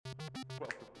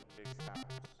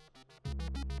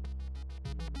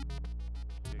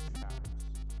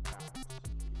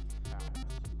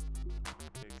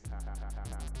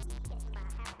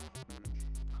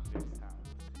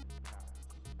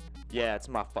Yeah, it's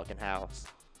my fucking house.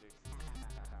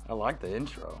 I like the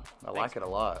intro. I like it a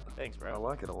lot. Thanks, bro. I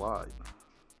like it a lot.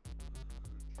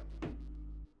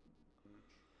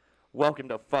 Welcome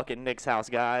to fucking Nick's house,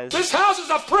 guys. This house is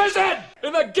a prison!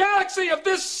 In the galaxy of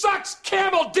this sucks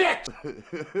camel dick!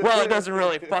 Well, it doesn't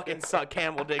really fucking suck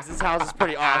camel dicks. This house is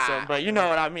pretty awesome, but you know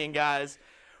what I mean, guys.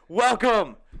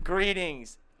 Welcome.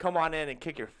 Greetings. Come on in and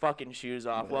kick your fucking shoes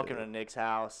off. Welcome to Nick's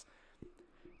house.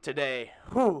 Today,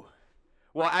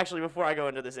 well, actually, before I go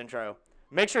into this intro,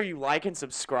 make sure you like and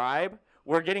subscribe.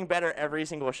 We're getting better every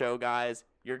single show, guys.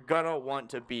 You're gonna want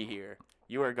to be here.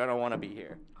 You are gonna want to be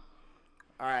here.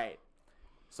 All right,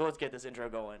 so let's get this intro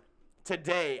going.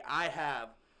 Today, I have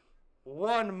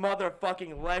one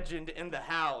motherfucking legend in the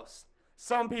house.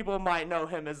 Some people might know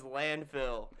him as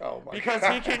Landfill. Oh my because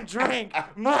he can drink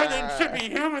more than should be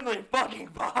humanly fucking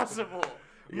possible.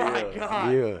 My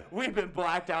God. Yeah. We've been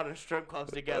blacked out in strip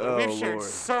clubs together. Oh, We've shared Lord.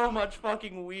 so much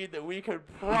fucking weed that we could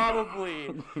probably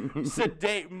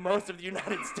sedate most of the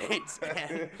United States,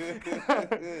 man.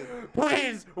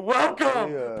 Please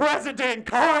welcome President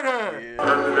Carter.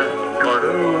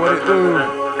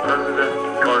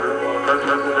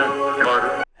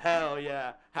 Hell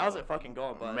yeah. How's it fucking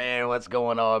going, bud? Man, what's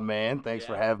going on, man? Thanks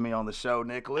for Yeah. having me on the show,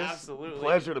 Nicholas. Absolutely.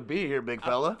 Pleasure to be here, big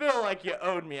fella. I feel like you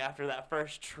owed me after that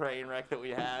first train wreck that we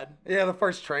had. Yeah, the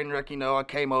first train wreck, I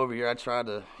came over here. I tried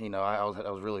to, I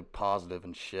was really positive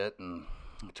and shit, and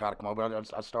I tried to come over.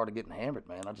 I started getting hammered,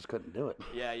 man. I just couldn't do it.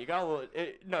 Yeah, you got a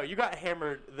little. You got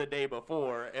hammered the day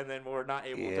before, and then were not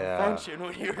able to Yeah. function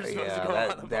when you were supposed to go on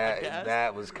the podcast.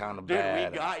 that was kind of Dude,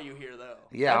 bad. we got you here though.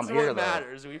 Yeah, That's I'm here, what though.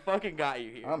 matters. We fucking got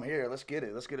you here. I'm here. Let's get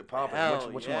it. Let's get it popping.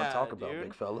 Hell What you want yeah, to talk about, dude.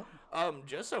 big fella?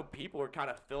 Just so people are kind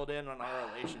of filled in on our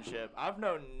relationship. I've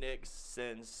known Nick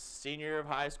since senior year of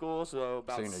high school, so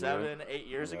about Senior year. 8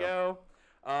 years Yeah. ago.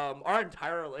 Our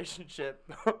entire relationship,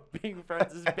 being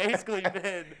friends, has basically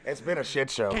been. It's been a shit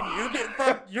show. Can you get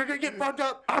fucked? You're gonna get fucked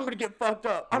up. I'm gonna get fucked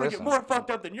up. I'm gonna get Listen. more fucked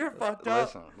up than you're fucked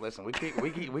up. Listen. We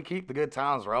keep the good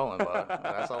times rolling, bud.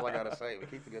 That's all I gotta say. We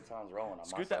keep the good times rolling. On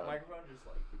Scoot my that side. microphone just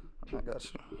like. I got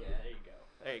you. Yeah, there you go.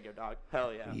 There you go, dog.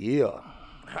 Hell yeah. Yeah.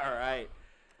 All right.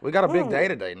 We got a big Ooh. day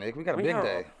today, Nick. We got a We big got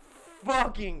day. a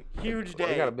fucking huge day.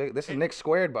 We got a big. This is Nick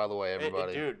Squared, by the way,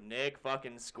 everybody. Dude, Nick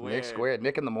fucking squared. Nick Squared.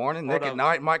 Nick in the morning. Hold Nick up. at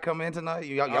night might come in tonight.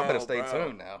 Y'all better Oh, stay bro.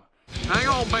 tuned now. Hang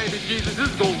on, baby Jesus, this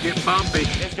is gonna get bumpy.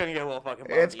 It's gonna get a little fucking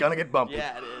bumpy. It's gonna get bumpy.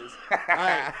 Yeah, it is. All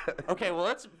right. Okay, well,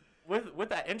 let's with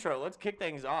that intro, let's kick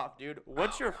things off, dude.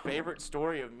 What's your favorite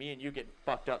story of me and you getting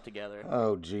fucked up together?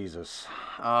 Oh Jesus.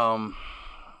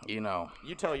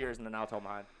 You tell yours and then I'll tell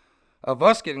mine. Of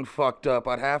us getting fucked up,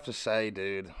 I'd have to say,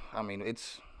 dude. I mean,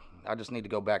 I just need to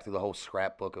go back through the whole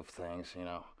scrapbook of things,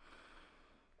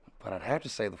 But I'd have to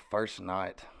say the first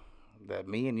night that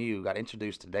me and you got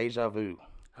introduced to Deja Vu.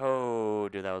 Oh,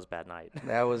 dude, that was a bad night.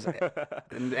 That was,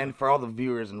 and for all the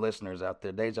viewers and listeners out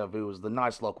there, Deja Vu was the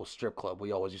nice local strip club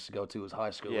we always used to go to as high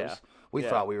schoolers. Yeah. We Yeah.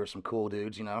 thought we were some cool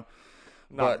dudes, Not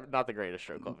the greatest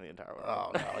strip club in the entire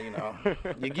world. Oh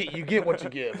no, you get what you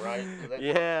get, right?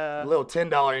 Yeah. A little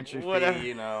 $10 entry Whatever.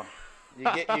 fee, You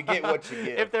get what you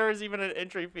get. If there is even an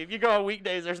entry fee. If you go on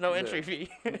weekdays, there's no entry fee.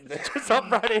 It's just on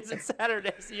Fridays and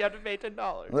Saturdays, so you have to pay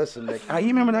 $10. Listen, Nick, you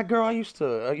remember that girl I used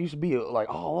to be like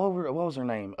all over? What was her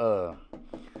name? I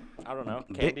don't know.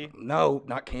 Candy? No,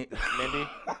 not Candy. Mindy?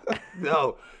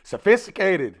 No,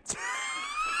 Sophisticated.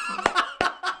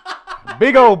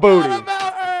 Big old booty. Forgot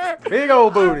about her! Big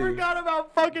old I booty. forgot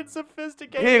about fucking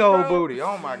Sophisticated, Big old bro. booty.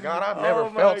 Oh my God, I've never Oh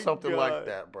felt my something God. like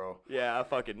that, bro. Yeah, I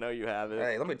fucking know you haven't.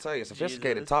 Hey, let me tell you,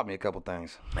 Sophisticated Jesus. taught me a couple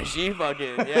things. She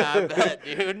fucking, yeah, I bet,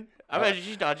 dude. I bet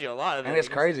she taught you a lot of And things.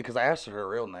 it's crazy because I asked her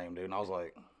real name, dude, and I was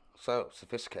like, so,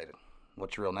 Sophisticated,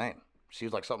 what's your real name? She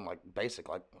was like something like basic,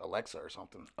 like Alexa or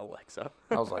something. Alexa.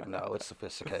 I was like, no, it's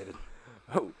Sophisticated.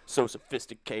 Oh, so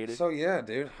sophisticated. So, yeah,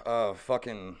 dude,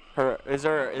 fucking Is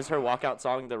her walkout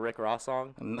song the Rick Ross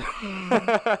song?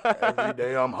 every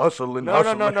day I'm hustling,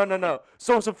 No.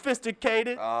 So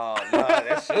sophisticated. Oh, no,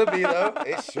 that should be, though.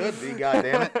 It should be,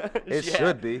 goddammit. It Yeah.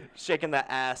 should be. Shaking that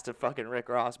ass to fucking Rick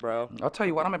Ross, bro. I'll tell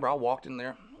you what, I remember I walked in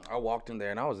there,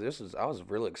 and I was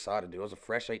really excited, dude. I was a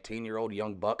fresh 18-year-old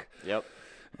young buck. Yep.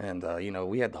 And,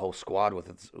 we had the whole squad with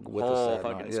us Whole that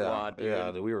fucking night. squad, dude.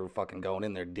 Yeah, we were fucking going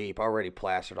in there deep. I already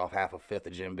plastered off half a fifth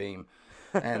of Jim Beam.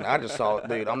 And I just saw,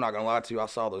 dude, I'm not going to lie to you, I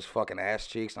saw those fucking ass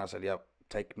cheeks, and I said, yep,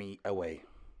 take me away.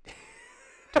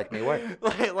 Take me away.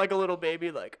 like a little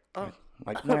baby, like, oh.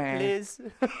 Like, man. Please.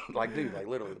 Like, dude, like,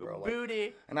 literally, bro. Like,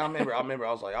 Booty. and I remember,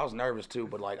 I was nervous, too,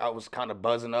 but, like, I was kind of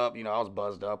buzzing up. You know, I was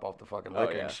buzzed up off the fucking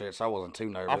liquor yeah. and shit, so I wasn't too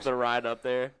nervous. Off the ride up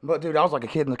there. But, dude, I was like a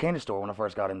kid in the candy store when I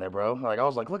first got in there, bro. Like, I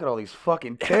was like, look at all these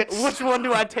fucking tits. Which one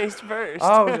do I taste first?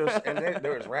 I was just, and then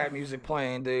there was rap music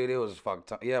playing, dude. It was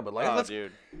fucking, yeah, but, like, Oh,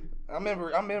 dude. I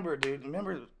remember, dude.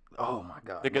 Oh, my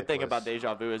God. The good thing Nicholas. about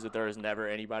Deja Vu is that there was never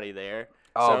anybody there.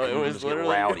 Oh, so you it could was just get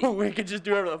literally rowdy. we could just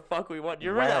do whatever the fuck we want. Do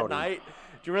you remember Rowdy. that night?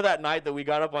 Do you remember that night that we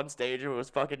got up on stage and was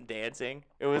fucking dancing?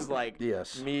 It was like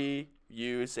Yes. me,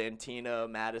 you, Santina,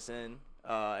 Madison,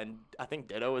 and I think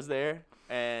Ditto was there,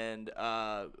 and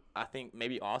I think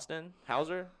maybe Austin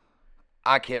Hauser.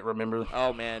 I can't remember.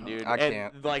 Oh man, dude! I and,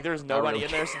 can't. Like, there's nobody really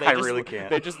in there, so can't. they I just really can't.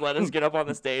 they just let us get up on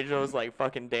the stage and it was like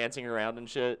fucking dancing around and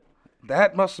shit.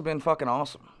 That must have been fucking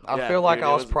awesome. I Yeah, feel like dude, I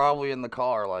it was was- probably in the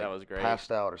car, like, that was great.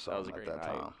 passed out or That was something a at great that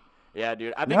night. time. Yeah,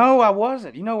 dude. I think No, I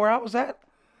wasn't. You know where I was at?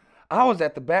 I was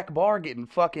at the back bar getting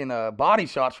fucking body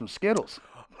shots from Skittles.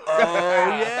 Oh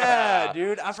yeah,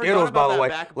 dude. I forgot Skittles, about by the that way.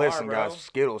 back bar, Listen, bro. guys,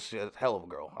 Skittles, she's a hell of a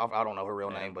girl. I don't know her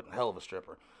real name, but hell of a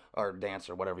stripper or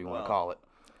dancer, whatever you want to call it.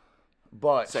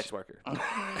 But Sex worker.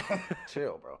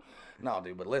 chill, bro. No,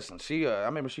 dude, but listen, I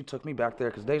remember she took me back there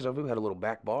because Deja Vu had a little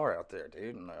back bar out there,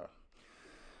 dude, and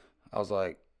I was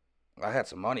like, I had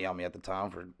some money on me at the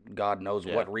time for God knows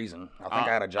what reason. I think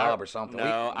I had a job or something.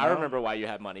 No, I remember why you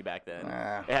had money back then.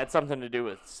 Nah. It had something to do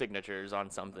with signatures on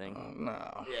something.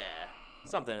 No. Yeah,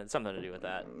 something to do with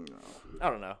that. I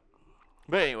don't know.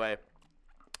 But anyway,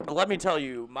 let me tell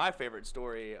you my favorite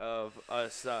story of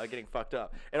us getting fucked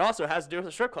up. It also has to do with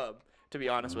a strip club, to be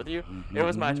honest with you. It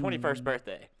was my 21st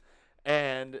birthday.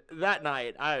 And that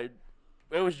night,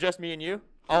 it was just me and you.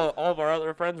 All of our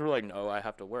other friends were like, no, I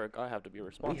have to work. I have to be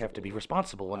responsible. We have to be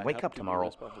responsible and I wake have up to be tomorrow.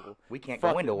 responsible. We can't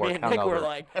Fuck go into it. work Me and Nick hungover. were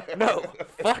like, no,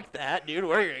 fuck that, dude.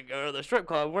 We're going to go to the strip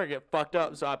club. We're going to get fucked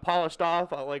up. So I polished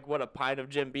off, a pint of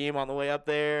Jim Beam on the way up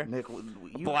there. Nick,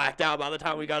 you, Blacked out by the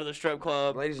time we got to the strip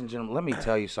club. ladies and gentlemen, let me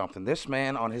tell you something. This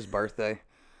man on his birthday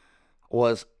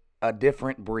was a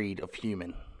different breed of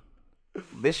human.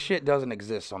 This shit doesn't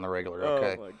exist on the regular,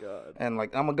 okay? Oh, my God. And,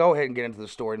 like, I'm going to go ahead and get into the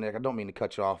story, Nick. I don't mean to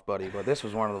cut you off, buddy, but this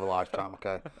was one of a lifetime,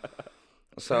 okay?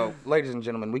 So, ladies and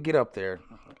gentlemen, we get up there,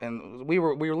 and we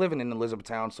were living in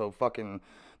Elizabethtown, so fucking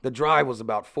the drive was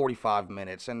about 45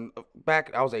 minutes. And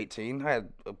back, I was 18. I had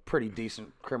a pretty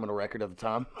decent criminal record at the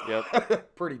time.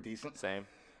 Yep. Pretty decent. Same.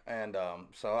 And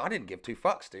so I didn't give two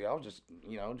fucks, dude. I was just,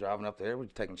 driving up there. We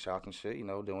were taking shots and shit,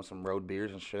 doing some road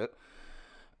beers and shit.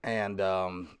 And,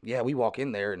 yeah, we walk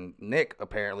in there, and Nick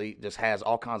apparently just has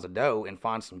all kinds of dough and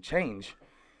finds some change.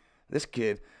 This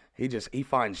kid, he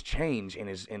finds change in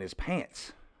his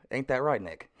pants. Ain't that right,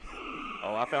 Nick?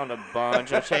 Oh, I found a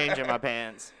bunch of change in my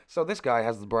pants. So this guy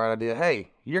has the bright idea, hey,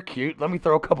 you're cute. Let me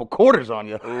throw a couple quarters on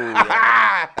you. Ooh,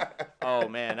 yeah. Oh,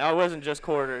 man. That wasn't just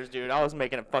quarters, dude. I was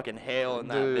making a fucking hail in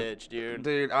that bitch, dude.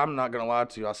 Dude, I'm not going to lie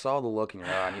to you. I saw the look in your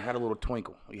eye, and you had a little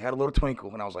twinkle.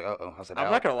 And I was like, uh-oh. I said, I'm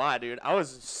not going to lie, dude. I was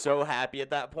so happy at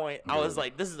that point. I was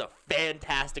like, this is a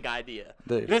fantastic idea.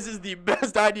 Dude. This is the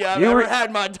best idea I've ever had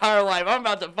in my entire life. I'm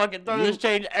about to fucking throw this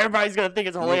change. Everybody's going to think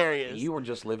it's hilarious. You were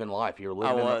just living life. You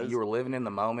were living in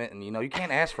the moment, and, you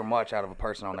can't ask for much out of a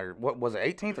person on there. What was it,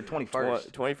 18th or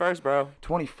 21st? 21st, bro.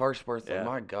 21st birthday. Yeah.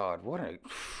 My God, what a...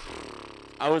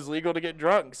 I was legal to get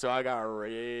drunk, so I got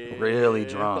Really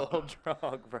drunk.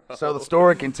 drunk, bro. So the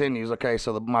story continues. Okay,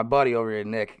 so my buddy over here,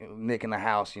 Nick in the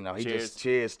house, he Cheers. just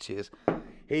cheers.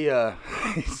 He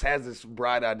he has this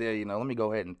bright idea, let me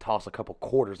go ahead and toss a couple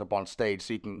quarters up on stage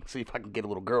so you can see if I can get a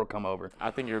little girl to come over.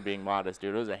 I think you're being modest,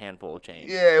 dude. It was a handful of change.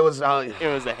 Yeah, it was. It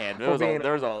was a hand. It was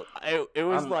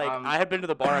I'm- I had been to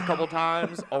the bar a couple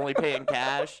times, only paying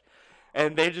cash,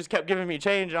 and they just kept giving me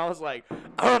change, and I was like,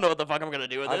 I don't know what the fuck I'm gonna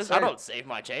do with this. I don't save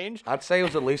my change. I'd say it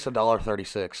was at least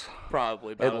 $1.36.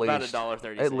 Probably At about least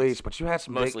 $1.36. At least, but you had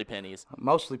some mostly pennies.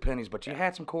 mostly pennies, but you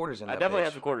had some quarters in there. I definitely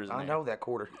had some quarters in I there. know that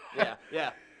quarter. Yeah,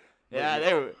 yeah. Yeah,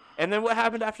 they were. And then what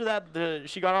happened after that?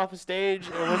 She got off the stage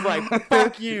and was like,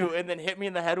 fuck you, and then hit me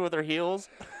in the head with her heels.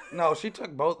 No, she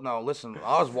took both. No, listen,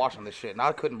 I was watching this shit, and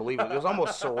I couldn't believe it. It was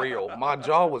almost surreal. My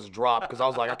jaw was dropped because I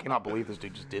was like, I cannot believe this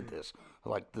dude just did this.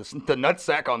 Like, the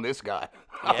nutsack on this guy.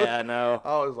 Yeah, I know.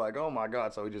 I was like, oh, my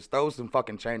God. So he just throws some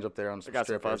fucking change up there on some I got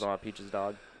some strippers. fuzz on my Peach's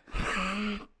dog.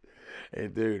 Hey,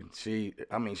 dude, she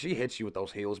hit you with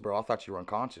those heels, bro. I thought you were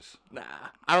unconscious. Nah.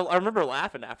 I remember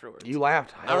laughing afterwards. You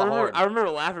laughed hella hard. I remember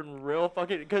laughing real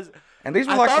fucking, because And these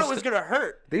were I like thought some it was going to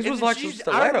hurt. These And was then like some I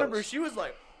stilettos. remember she was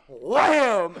like,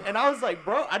 wham! And I was like,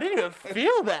 bro, I didn't even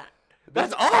feel that.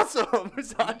 That's awesome.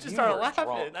 So I just You started were laughing.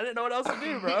 drunk. I didn't know what else to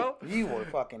do, bro. You were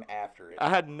fucking after it. I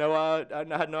had no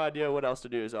idea what else to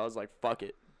do, so I was like, fuck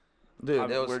it. Dude,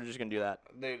 we're just gonna do that.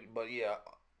 Dude, but yeah,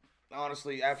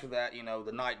 honestly, after that,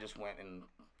 the night just went in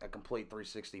a complete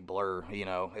 360 blur.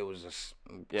 It was just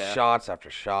shots after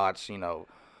shots.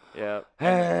 Yeah.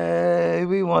 Hey,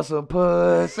 we want some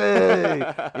pussy.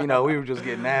 We were just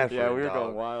getting after Yeah, it, we were dog.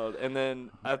 going wild. And then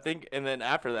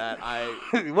after that,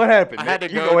 What happened? I had Nick?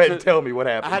 to You go go ahead to- and tell me what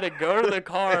happened. I had to go to the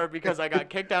car because I got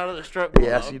kicked out of the strip club.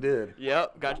 Yes, you did.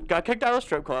 Yep, got kicked out of the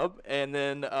strip club, and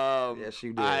then Yes,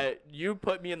 you did. You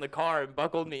put me in the car and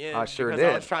buckled me in. I sure because I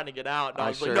did. was trying to get out. And I I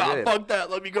was sure like, did. fuck that,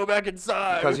 let me go back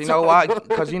inside. Because you know why?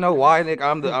 Because you know why, Nick?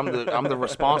 I'm the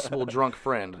responsible drunk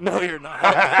friend. No, you're not.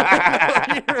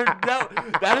 No,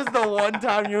 that is the one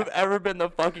time you've ever been the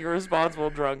fucking responsible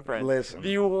drunk friend. Listen.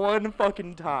 The one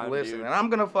fucking time, Listen, dude. and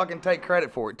I'm gonna fucking take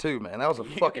credit for it too, man. That was a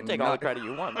You fucking can take all the credit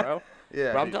you want, bro.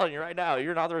 Yeah, But I'm dude. telling you right now,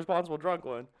 you're not the responsible drunk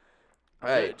one.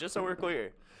 Hey, Just so we're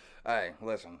clear. hey,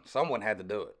 listen. Someone had to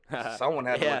do it. Someone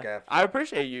had to look after. I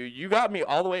appreciate you. You got me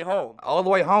all the way home. All the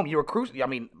way home, you were cruising. I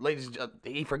mean, ladies,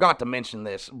 he forgot to mention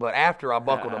this, but after I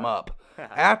buckled him up,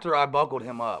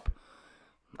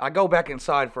 I go back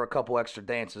inside for a couple extra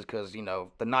dances because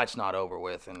the night's not over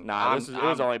with, and Nah, it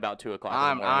was only about 2 o'clock.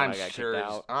 I'm in the morning when I got sure kicked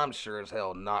out. I'm sure as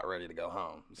hell not ready to go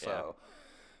home. So,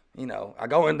 I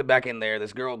go back in there.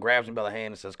 This girl grabs me by the hand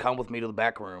and says, "Come with me to the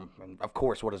back room." And of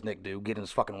course, what does Nick do? Get in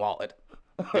his fucking wallet.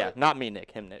 Yeah, not me,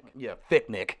 Nick. Him, Nick. Yeah, thick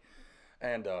Nick.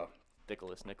 And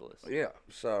Nicholas. yeah,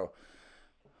 so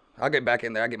I get back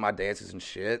in there. I get my dances and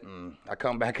shit, and I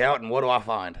come back out, and what do I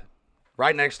find?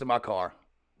 Right next to my car,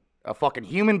 a fucking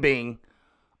human being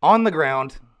on the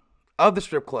ground of the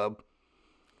strip club,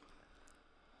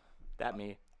 That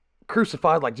me.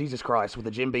 crucified like Jesus Christ with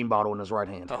a Jim Beam bottle in his right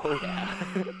hand. Oh,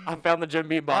 yeah. I found the Jim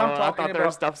Beam bottle. and I talking thought there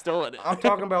was about- stuff still in it. I'm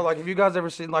talking about, like, have you guys ever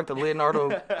seen, like, the Leonardo,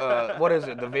 what is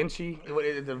it, Da Vinci? What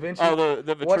is it, Da Vinci? Oh,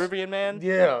 the What's- Vitruvian Man?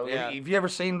 Yeah, Yeah. if you ever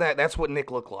seen that, that's what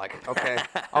Nick looked like, okay?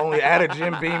 Only add a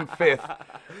Jim Beam fifth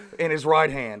in his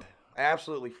right hand.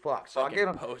 Absolutely fucked. So I Fucking get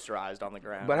him. posterized on the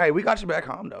ground. But hey, we got you back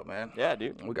home, though, man. Yeah,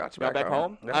 dude. We got you Got back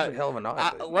home. That was a hell of a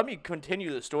night. dude. Let me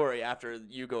continue the story after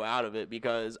you go out of it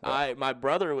because my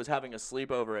brother was having a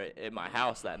sleepover at my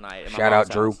house that night. at my Shout out, mom's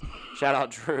Drew. house. Shout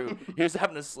out, Drew. He was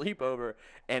having a sleepover,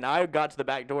 and I got to the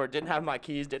back door, didn't have my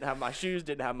keys, didn't have my shoes,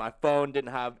 didn't have my phone,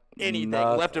 didn't have anything.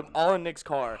 Left him all in Nick's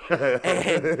car.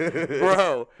 And,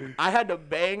 bro, I had to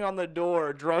bang on the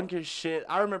door, drunk as shit.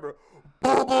 I remember.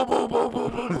 Boom, boom, boom, boom,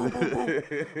 boom, boom, boom, boom,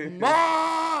 boom.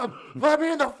 Mom, let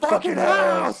me in the fucking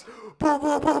house. Boom,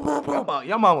 boom, boom, boom, boom.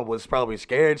 Your mama was probably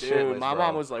scared Dude, shitless, my bro.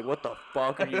 mom was like, "What the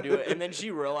fuck are you doing?" And then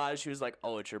she realized, she was like,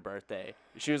 "Oh, it's your birthday."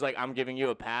 She was like, "I'm giving you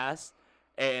a pass."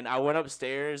 And I went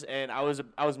upstairs, and I was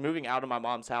moving out of my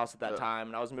mom's house at that time,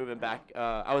 and I was moving back.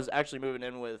 I was actually moving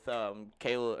in with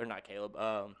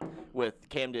with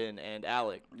Camden and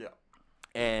Alec. Yeah.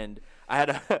 And I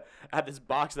had this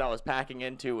box that I was packing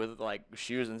into with like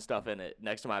shoes and stuff in it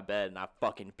next to my bed, and I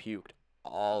fucking puked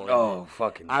all in Oh, it.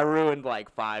 fucking. I ruined like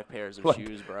 5 pairs of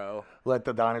shoes, bro. Let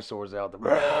the dinosaurs out.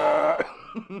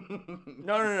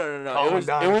 No. Calling It was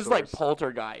like dinosaurs.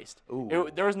 poltergeist. Ooh.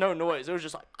 There was no noise. It was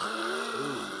just like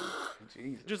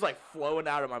Jesus. just like flowing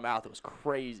out of my mouth. It was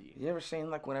crazy. You ever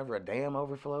seen, like, whenever a dam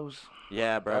overflows?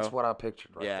 Yeah, bro. That's what I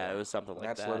pictured right there. Yeah, it was something like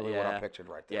That's that. literally yeah. what I pictured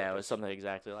right there. Yeah, it was something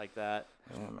exactly like that.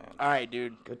 Yeah, man. All right,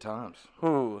 dude. Good times.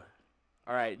 Who?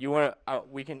 All right, you want to?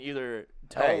 We can either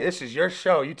tell. Hey, this is your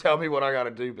show. You tell me what I got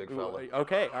to do, big fella.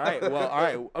 Okay. All right. Well. All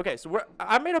right. Okay. So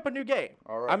I made up a new game.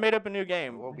 All right. I made up a new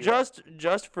game What we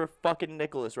just for fucking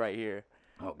Nicholas right here.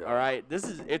 Oh, God. All right.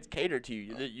 It's catered to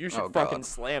you. You should Oh, fucking God.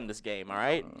 slam this game. All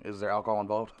right. Is there alcohol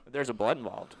involved? There's a blunt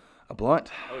involved. A blunt?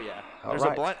 Oh yeah. All There's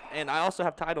right. a blunt, and I also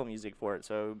have title music for it.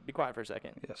 So be quiet for a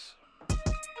second. Yes.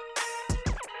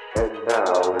 And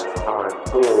now it's time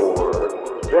for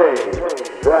Name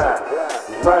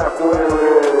That Rap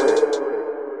Lyric.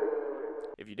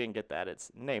 If you didn't get that,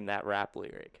 it's name that rap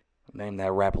lyric. Name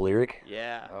that rap lyric.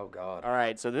 Yeah. Oh, God. All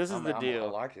right. So this is the I deal.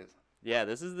 like it. Yeah.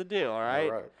 This is the deal. All right.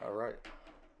 All right. All right.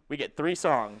 We get 3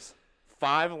 songs,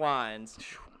 5 lines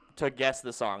to guess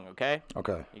the song. Okay.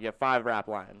 Okay. You get 5 rap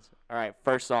lines. All right,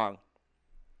 first song.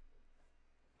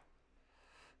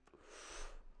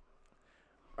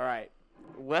 All right.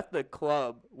 Left the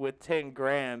club with 10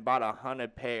 grand, bought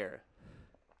 100 pair.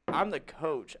 I'm the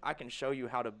coach. I can show you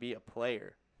how to be a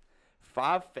player.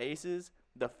 5 faces.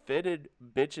 The fitted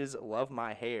bitches love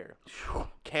my hair.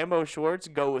 Camo shorts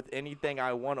go with anything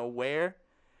I want to wear.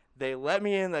 They let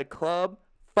me in the club.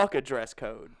 Fuck a dress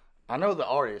code. I know the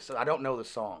artist. I don't know the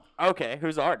song. Okay,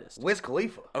 who's the artist? Wiz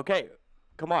Khalifa. Okay,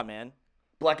 come on, man.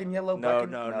 Black and yellow. Black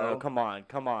No, and, no. Come on.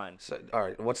 So, all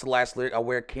right, what's the last lyric? I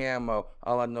wear camo.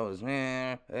 All I know is You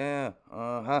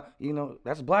know,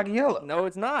 that's black and yellow. No,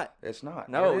 it's not. It's not.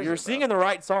 No, What is you're it, bro? singing the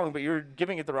right song, but you're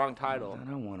giving it the wrong title. I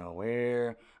don't want to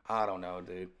wear. I don't know,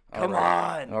 dude. Come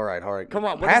on. All right. Come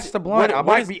on. Pass the blunt. I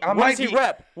might be. What does he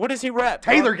rep? What does he rep?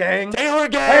 Taylor dog? Gang. Taylor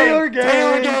Gang.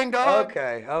 Taylor Gang, dog.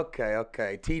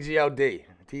 Okay.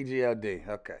 TGLD.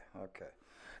 Okay.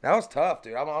 That was tough,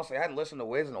 dude. I hadn't listened to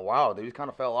Wiz in a while, dude. He kind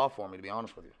of fell off for me, to be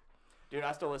honest with you. Dude,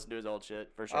 I still listen to his old shit,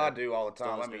 for sure. I do all the Still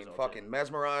time. I listen to mean, his old fucking shit.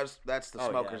 Mesmerized. That's the Oh,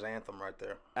 smoker's yeah. anthem right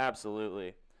there.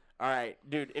 Absolutely. All right,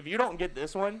 dude, if you don't get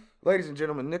this one, Ladies and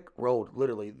gentlemen, Nick rolled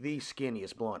literally the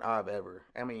skinniest blunt I've ever.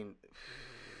 I mean,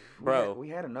 Bro, we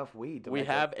had enough weed to we make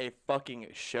have a fucking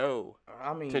show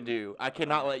I mean, to do. I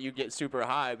cannot let you get super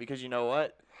high because you know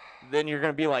what? Then you're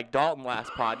going to be like Dalton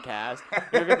last podcast.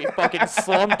 You're going to be fucking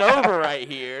slumped over right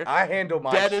here. I handle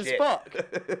my dead shit. as fuck.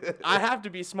 I have to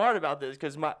be smart about this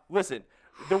because listen,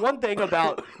 the one thing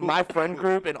about my friend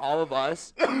group and all of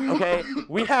us, okay,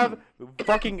 we have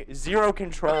fucking zero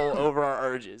control over our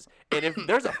urges. And if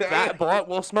there's a fat blunt,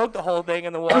 we'll smoke the whole thing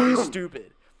and then we'll be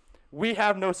stupid. We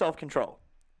have no self-control.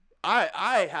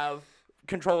 I have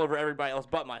control over everybody else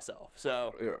but myself.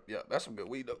 So Yeah, that's some good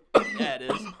weed though. yeah, it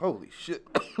is. Holy shit.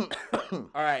 All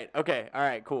right,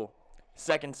 cool.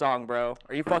 Second song, bro.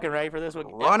 Are you fucking ready for this one?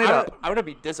 Run it up. I'm gonna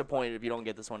be disappointed if you don't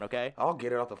get this one. Okay. I'll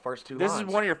get it off the first two This lines.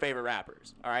 is one of your favorite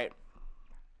rappers. All right.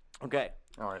 Okay.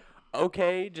 All right.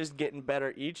 Okay, just getting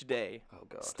better each day. Oh,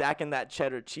 God. Stacking that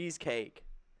cheddar cheesecake.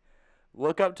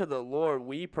 Look up to the Lord,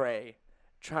 we pray.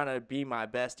 Trying to be my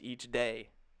best each day.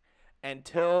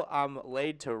 Until I'm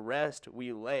laid to rest,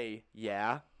 we lay.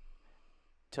 Yeah.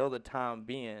 Till the time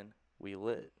being, we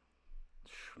lit.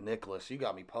 Nicholas, you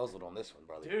got me puzzled on this one,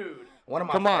 brother. Dude. One of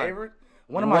my come on. favorite.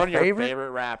 One of my One of your favorite.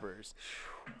 favorite rappers.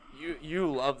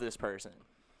 You love this person.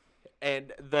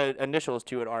 And the initials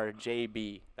to it are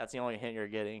JB. That's the only hint you're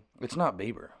getting. It's not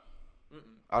Bieber.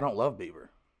 I don't love Bieber.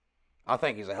 I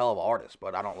think he's a hell of an artist,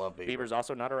 but I don't love Bieber. Bieber's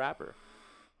also not a rapper.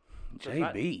 So it's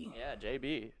not- JB. Yeah,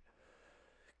 JB.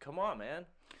 Come on, man.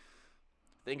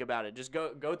 Think about it. Just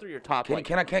go through your top.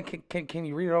 Can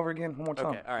you read it over again one more time?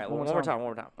 Okay. All right. One more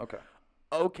time. Okay.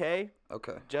 Okay.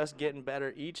 Okay. Just getting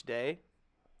better each day.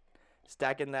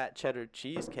 Stacking that cheddar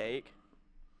cheesecake.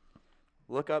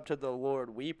 Look up to the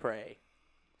Lord, we pray.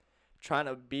 Trying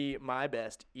to be my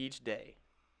best each day.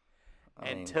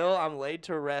 Until I'm laid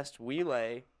to rest, we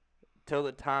lay. Till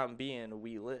the time being,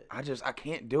 we lit. I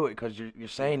can't do it because you're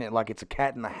saying it like it's a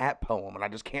Cat in the Hat poem, and I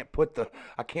just can't put the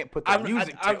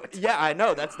music to it. Yeah, I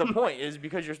know. That's the point. Is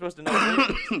because you're supposed to know.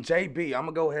 lyrics. JB, I'm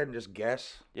gonna go ahead and just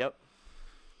guess. Yep.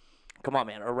 Come on,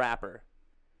 man. A rapper.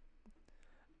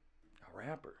 A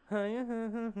rapper.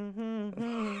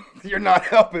 Come You're not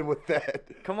helping with that.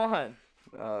 on.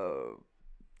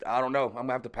 I don't know. I'm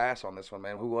gonna have to pass on this one,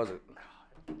 man. Who was it?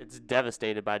 It's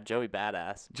Devastated by Joey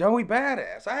Badass. Joey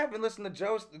Badass. I haven't listened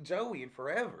to Joey in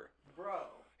forever. Bro.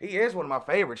 He is one of my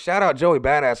favorites. Shout out Joey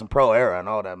Badass and Pro Era and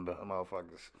all them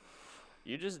motherfuckers.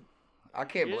 You just I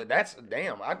can't believe that's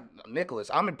damn. Nicholas,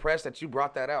 I'm impressed that you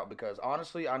brought that out because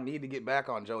honestly, I need to get back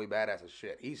on Joey Badass's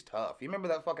shit. He's tough. You remember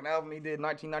that fucking album he did in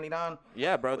 1999?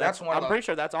 yeah, bro. That's one of I'm pretty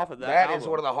sure that's off of that. That album. is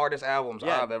one of the hardest albums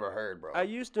Yeah. I've ever heard, bro. I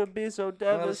used to be so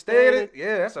Devastated. devastated.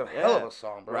 Yeah, that's a hell of a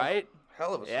song, bro. Right?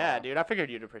 Hell of a song. Yeah, dude. I figured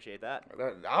you'd appreciate that.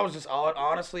 I was just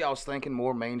honestly, I was thinking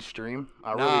more mainstream.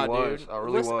 I Nah, really was. dude. I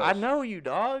really Listen, was. I know you,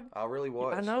 dog. I really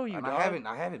was. I know you, and dog.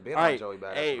 I haven't been All on right. Joey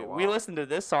Badass Hey, in a while. we listened to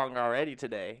this song already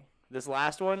today. This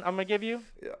last one I'm gonna give you.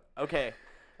 Yeah. Okay.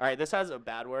 All right. This has a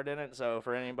bad word in it, so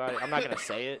for anybody, I'm not gonna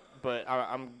say it, but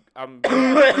I'm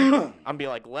be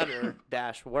like letter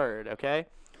dash word. Okay.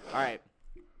 All right.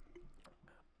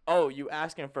 Oh, you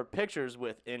asking for pictures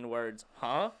with N words,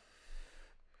 huh?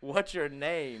 What's your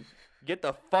name? Get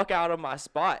the fuck out of my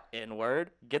spot, N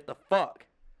word. Get the fuck.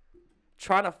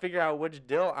 Trying to figure out which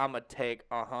deal I'ma take.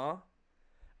 I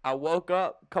woke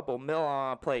up, couple mil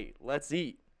on my plate. Let's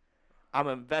eat. I'm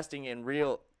investing in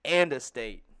real and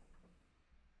estate.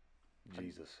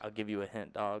 Jesus. I'll give you a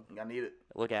hint, dog. I need it.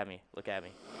 Look at me. Look at me.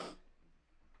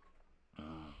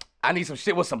 I need some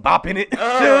shit with some bop in it.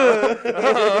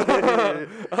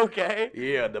 Okay.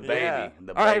 Yeah, the baby. Yeah.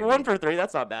 The All right, baby. 1 for 3.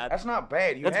 That's not bad. That's not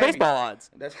bad. You That's had me. baseball odds.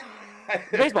 That's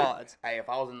Baseball odds. Hey, if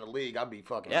I was in the league, I'd be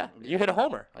fucking. Yeah, you hit a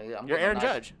homer. Yeah, I'm You're getting a Aaron nice-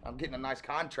 Judge. I'm getting a nice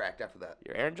contract after that.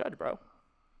 You're Aaron Judge, bro.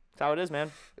 That's how it is,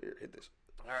 man. Here, hit this.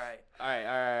 All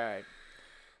right.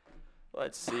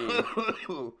 Let's see.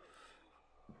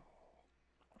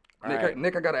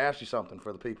 Nick, I gotta ask you something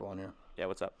for the people on here. Yeah,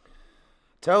 what's up?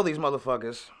 Tell these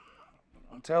motherfuckers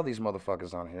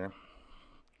on here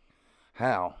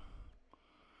how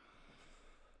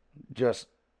just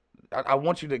I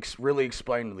want you to really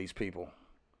explain to these people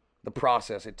the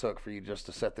process it took for you just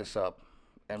to set this up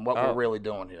and what we're really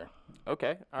doing here.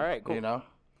 Okay. All right. Cool. You know?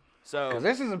 So. Because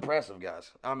this is impressive,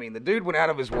 guys. I mean, the dude went out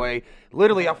of his way.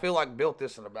 Literally, I feel like built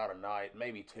this in about a night,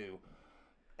 maybe 2.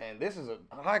 And this is a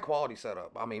high-quality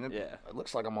setup. I mean, it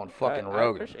looks like I'm on fucking I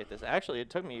Rogan. appreciate this. Actually, it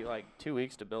took me like 2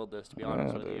 weeks to build this, to be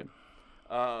honest with you.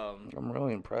 I'm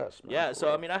really impressed, man. Yeah,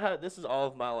 so I mean, this is all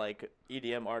of my like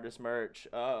EDM artist merch.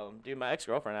 Dude, my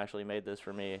ex-girlfriend actually made this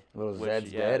for me. A little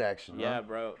Zed's Dead action. Yeah, huh?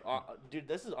 bro. Dude,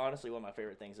 this is honestly one of my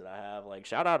favorite things that I have. Like,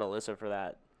 shout out Alyssa for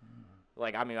that.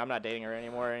 Like, I mean, I'm not dating her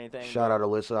anymore or anything. Shout out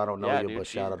Alyssa. I don't know you, dude, but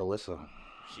shout out Alyssa.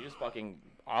 She was fucking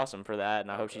awesome for that,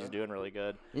 and I hope she's doing really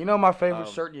good. You know, my favorite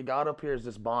shirt you got up here is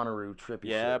this Bonnaroo trippy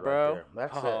Yeah, shit bro. right there.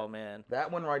 That's Oh it. man.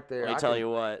 That one right there. Let me tell you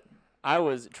what. I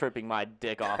was tripping my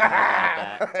dick off when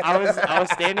I got that. I was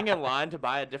standing in line to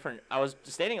buy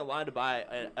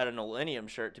an Millennium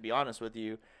shirt, to be honest with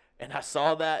you, and I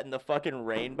saw that in the fucking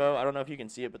rainbow. I don't know if you can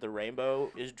see it, but the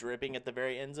rainbow is dripping at the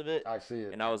very ends of it. I see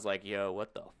it. And I was like, yo,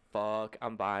 what the fuck?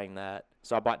 I'm buying that.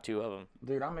 So I bought 2 of them.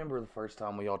 Dude, I remember the first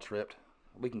time we all tripped.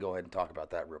 We can go ahead and talk about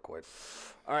that real quick.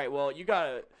 All right, well, you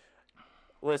gotta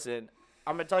listen.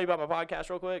 I'm gonna tell you about my podcast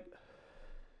real quick.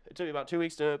 It took me about 2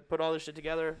 weeks to put all this shit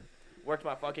together. Worked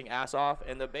my fucking ass off,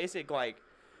 and the basic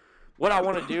what I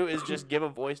want to do is just give a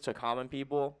voice to common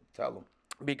people. Tell them.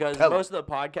 Because most of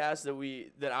the podcasts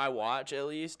that I watch, at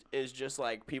least, is just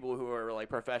like people who are like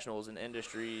professionals in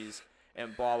industries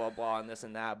and blah blah blah and this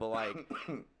and that. But like,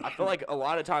 I feel like a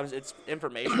lot of times it's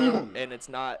informational and it's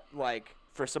not like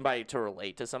for somebody to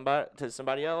relate to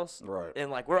somebody else. Right.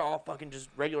 And like, we're all fucking just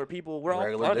regular people. We're all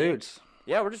Regular funny. dudes.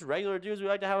 Yeah, we're just regular dudes. We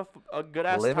like to have a good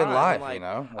ass Living time. life, and, like, you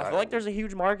know? I feel like there's a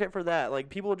huge market for that. Like,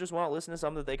 people just want to listen to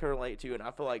something that they can relate to, and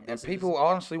I feel like this And people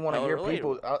honestly want to hella hear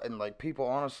people, relatable. and like people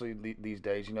honestly these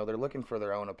days, you know, they're looking for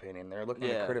their own opinion. They're looking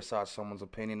to criticize someone's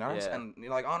opinion. And you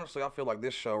know, like honestly, I feel like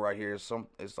this show right here is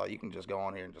it's like you can just go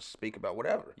on here and just speak about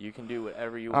whatever. You can do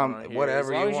whatever you want on here.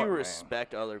 whatever as long you as you want, man.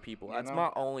 respect other people. That's know?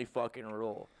 my only fucking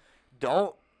rule.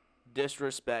 Don't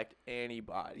disrespect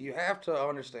anybody. You have to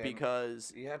understand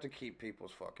because you have to keep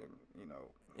people's fucking, you know,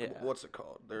 Yeah. what's it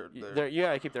called? you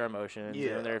gotta keep their emotions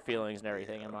Yeah. and their feelings and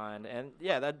everything in mind. And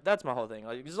yeah, that's my whole thing.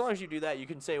 Like, as long as you do that, you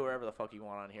can say whatever the fuck you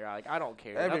want on here. Like, I don't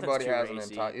care. Everybody has Nothing's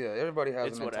too an racy. everybody has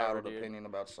It's an whatever, entitled dude. opinion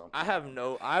about something.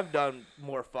 I've done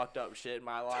more fucked up shit in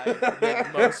my life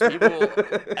than most people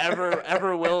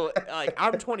ever will. Like,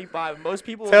 I'm 25. Most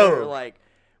people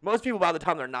most people by the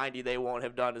time they're 90, they won't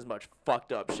have done as much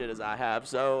fucked up shit as I have.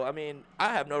 So, I mean, I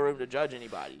have no room to judge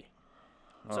anybody.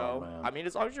 So, man. I mean,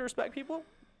 as long as you respect people,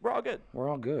 we're all good. We're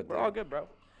all good. We're all good, bro.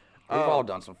 We've all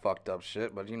done some fucked up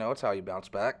shit, but you know, it's how you bounce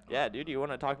back. Yeah, dude, you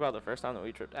want to talk about the first time that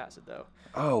we tripped acid, though?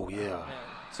 Oh, yeah.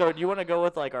 So, do you want to go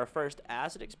with, like, our first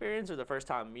acid experience or the first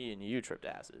time me and you tripped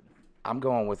acid? I'm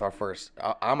going with our first.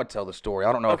 I'm gonna tell the story.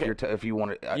 I don't know Okay. if you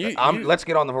want to. You- Let's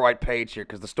get on the right page here,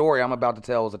 because the story I'm about to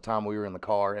tell is the time we were in the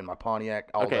car in my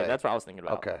Pontiac all Okay, day. that's what I was thinking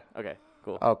about. Okay. Okay,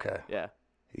 cool. Okay. Yeah.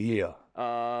 Yeah.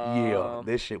 Yeah.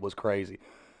 This shit was crazy.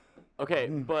 Okay,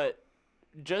 but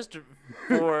just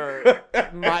for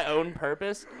my own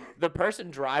purpose, the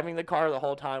person driving the car the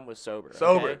whole time was sober.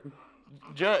 Sober.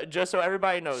 Okay? Just so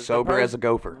everybody knows. the Sober as a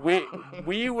gopher.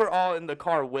 We were all in the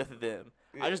car with them.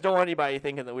 I just don't want anybody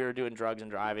thinking that we were doing drugs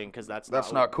and driving, because that's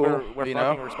not cool, We're you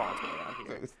fucking know? responsible around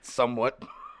here. Somewhat.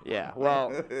 Yeah,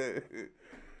 well,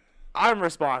 I'm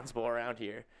responsible around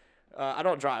here. I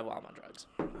don't drive while I'm on drugs.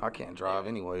 I can't drive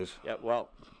anyways. Yeah, well,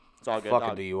 it's all good. Fucking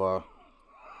dog.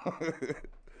 DUI.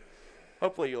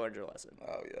 Hopefully you learned your lesson.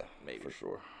 Oh yeah. Maybe. For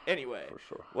sure. Anyway, For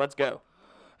sure. let's go.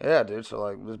 Yeah, dude. So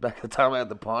like, it was back at the time I had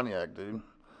the Pontiac, dude.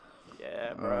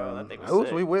 Yeah, bro, that thing was Who was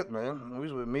sick. we with, man? We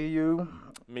was with me, you.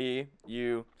 Me,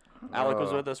 you, Alec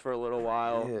was with us for a little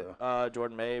while. yeah.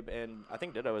 Jordan Mabe, and I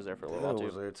think Ditto was there for a little while Dill too.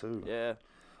 was there too. Yeah.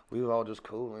 We were all just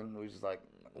cooling. We was just like,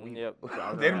 Yep.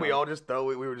 then we all just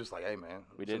we were just like, hey man,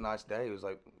 We it's did. a nice day. It was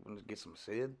like, we're gonna get some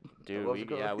Sid. Dude, What was it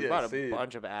called? we bought a Sid.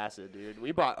 bunch of acid, dude.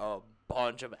 We bought a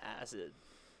bunch of acid.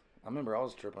 I remember I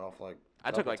was tripping off like. I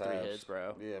took couple like 3 tabs. hits,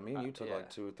 bro. Yeah, me and you took yeah. like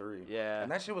 2 or 3. Yeah.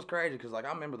 And that shit was crazy because like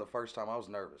I remember the first time I was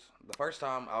nervous. The first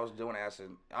time I was doing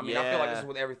acid. I mean, I feel like this Yeah. is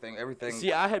with everything. Everything.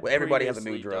 See, I had everybody has a new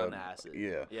previously drug. done acid.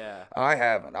 Yeah. Yeah. I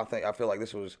haven't. I feel like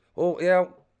this was. Oh yeah,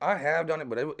 I have done it,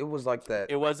 but it was like that.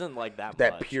 It wasn't like that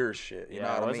that much. pure shit. You Yeah, know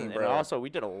it what I wasn't. mean, And bro? also,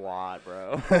 we did a lot,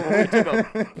 bro. We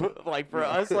took like for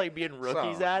us, like being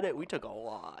rookies Some. at it, we took a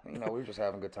lot. You know, we were just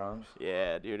having good times.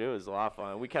 Yeah, dude, it was a lot of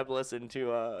fun. We kept listening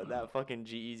to that fucking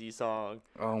G-Eazy song.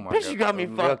 Oh my Bitch, god. you got me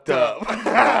I'm fucked looked up.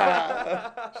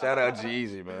 Shout out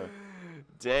Jeezy, man.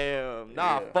 Damn.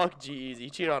 Nah, fuck G-Eazy. He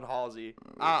cheated on Halsey.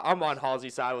 I'm on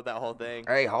Halsey's side with that whole thing.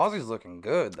 Hey, Halsey's looking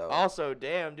good though. Also,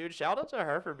 damn, dude, shout out to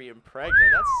her for being pregnant.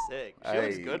 That's sick. She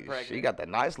looks good pregnant. She got that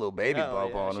nice little baby Hell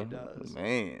bump yeah, on she her. does.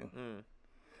 Man.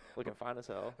 Looking fine as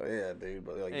hell. Yeah, dude.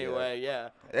 But like, Anyway, yeah.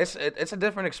 It's a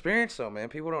different experience though, man.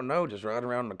 People don't know just riding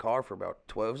around in the car for about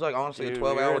 12. It was like honestly Dude, a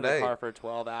 12-hour we were in day. the car for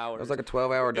 12 hours. It was like a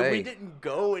 12-hour day. And we didn't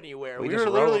go anywhere. We We just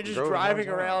were literally drove just around driving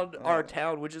town. around Yeah. our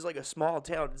town, which is like a small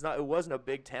town. It wasn't a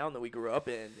big town that we grew up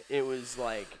in. It was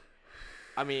like,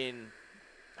 I mean,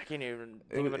 I can't even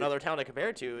think of another town to compare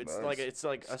it to. It's like a it's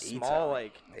small E-town.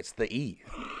 like It's the E.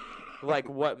 like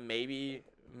what maybe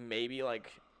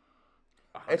like.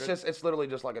 It's literally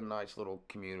just like a nice little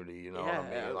community, you know what I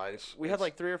mean? Like we had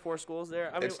like 3 or 4 schools there.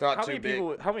 I mean, it's not how too many big.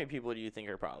 people? How many people do you think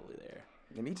are probably there?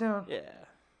 in E-town. Yeah,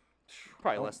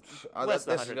 probably less than That's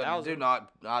 100,000. do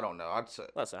not. I don't know. I'd say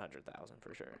Less than 100,000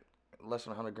 for sure. less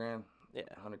than 100 grand. Yeah,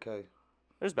 100K.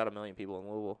 there's about 1 million people in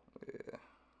Louisville.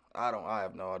 I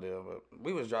have no idea, but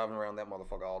we was driving around that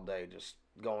motherfucker all day, just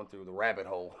going through the rabbit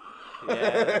hole.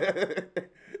 Yeah,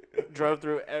 drove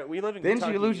through. We live in. Didn't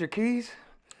Kentucky. you lose your keys?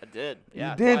 I did.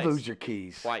 Yeah, you did twice. lose your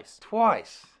keys. Twice.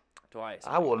 Twice.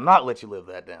 I will not let you live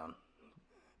that down.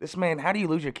 This man, how do you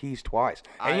lose your keys twice?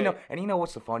 And you know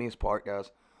what's the funniest part,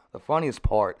 guys? The funniest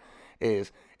part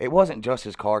is it wasn't just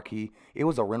his car key; it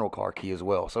was a rental car key as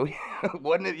well. So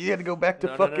wasn't it? You had to go back to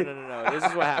No. fucking. This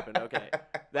is what happened. Okay,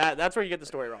 that's where you get the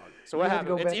story wrong. So what You had to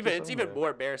go happened? back to It's even somewhere. more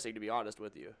embarrassing, to be honest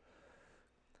with you.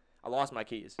 I lost my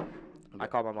keys. I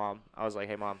called my mom. I was like,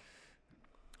 "Hey, mom,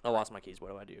 I lost my keys.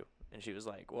 What do I do?" And she was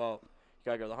like, "Well, you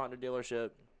gotta go to the Honda dealership,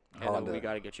 and then Honda. we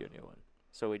gotta get you a new one."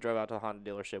 So we drove out to the Honda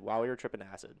dealership while we were tripping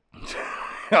acid.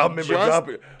 I remember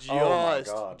dropping.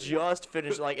 Just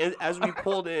finished as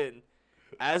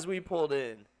we pulled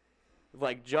in,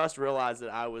 like just realized that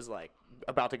I was like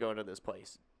about to go into this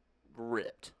place,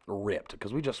 ripped. Ripped,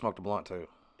 because we just smoked a blunt too.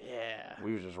 Yeah.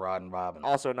 We was just riding, vibing.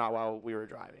 Also not while we were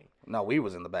driving. No, we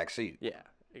was in the back seat. Yeah,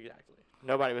 exactly.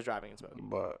 Nobody was driving and smoking.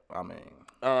 But I mean,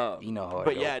 you know how it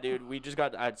But goes. yeah, dude, we just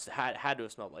got. I had to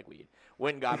have smelled like weed.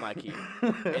 Went and got my key,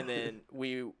 and then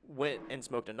we went and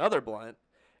smoked another blunt,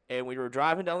 and we were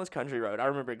driving down this country road. I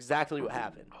remember exactly what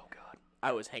happened. Oh God.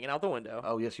 I was hanging out the window.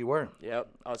 Oh yes, you were. Yep,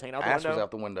 I was hanging out the Ass window. was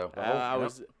out the window.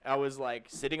 I was like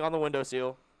sitting on the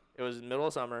windowsill. It was the middle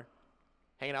of summer,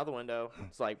 hanging out the window.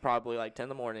 It's like probably like 10 in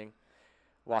the morning.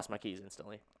 Lost my keys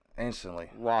instantly. Instantly.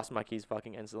 Lost my keys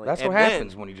fucking instantly. That's And what then-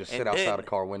 happens when you just sit and outside then- a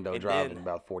car window and driving then-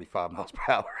 about 45 miles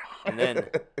per hour. And then,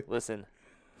 listen,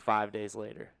 5 days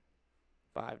later,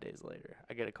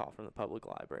 I get a call from the public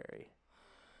library.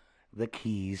 The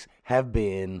keys have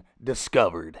been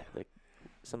discovered.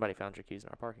 Somebody found your keys in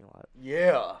our parking lot.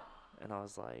 Yeah. And I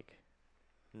was like,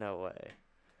 no way.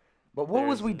 But what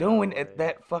was There's we no doing way. at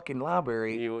that fucking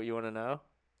library? You want to know?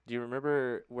 Do you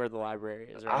remember where the library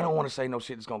is? I don't want to say no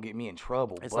shit that's going to get me in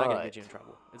trouble. It's but... not going to get you in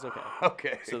trouble. It's okay.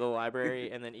 Okay. So the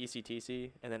library and then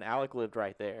ECTC and then Alec lived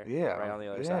right there. Yeah, Right on the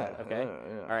other yeah, side. Okay.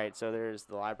 yeah. All right. So there's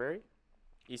the library,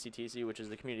 ECTC, which is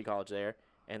the community college there,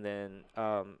 and then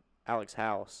Alec's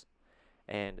house.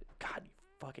 And God, you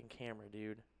fucking camera,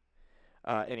 dude.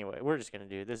 Anyway, we're just gonna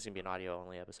do this. Is gonna be an audio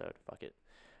only episode. Fuck it.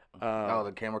 Oh,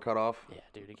 the camera cut off? Yeah,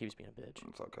 dude, it keeps being a bitch.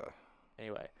 It's okay.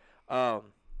 Anyway,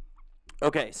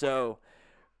 okay, so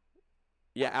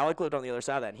yeah, Alec lived on the other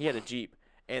side of that, and he had a Jeep,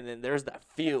 and then there's that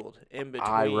field in between.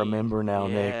 I remember now,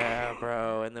 Nick. Yeah,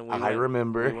 bro, and then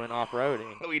remember. we went off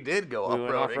roading. We did go We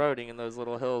went off-roading. off-roading in those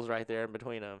little hills right there in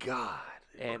between them. God.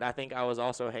 And I think I was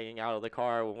also hanging out of the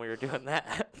car when we were doing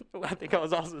that. I think I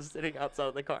was also sitting outside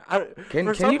of the car. Can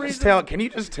you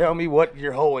just tell me what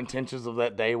your whole intentions of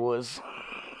that day was?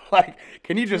 Like,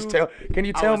 can you tell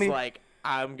I was me? like,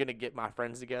 I'm gonna get my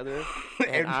friends together,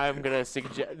 and I'm gonna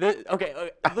suggest. Okay,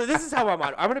 this is how I'm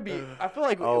on. I'm gonna be. I feel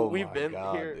like Oh we've my been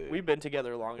God, here. dude. We've been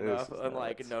together long enough, is and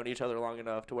like nuts. known each other long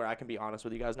enough to where I can be honest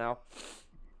with you guys now.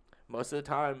 Most of the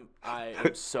time, I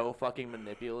am so fucking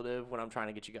manipulative when I'm trying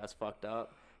to get you guys fucked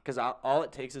up. Because all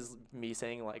it takes is me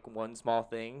saying like one small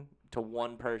thing to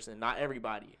one person, not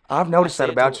everybody. I've noticed I that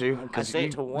say it about to- you. I say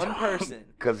it to one person.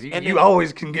 Because and you then-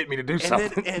 always can get me to do and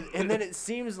something. then, and then it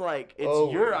seems like it's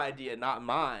Oh. your idea, not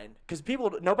mine. Because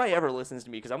nobody ever listens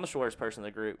to me because I'm the shortest person in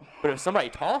the group. But if somebody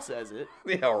tall says it,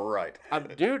 Yeah, right.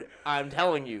 dude, I'm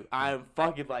telling you, I'm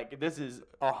fucking like, this is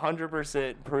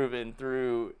 100% proven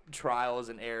through trials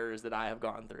and errors that I have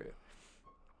gone through.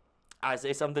 I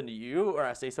say something to you or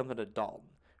I say something to Dalton.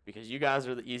 Because you guys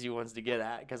are the easy ones to get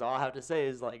at. Because all I have to say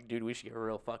is, like, dude, we should get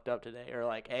real fucked up today. Or,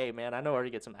 like, hey, man, I know where to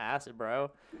get some acid,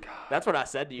 bro. That's what I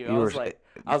said to you.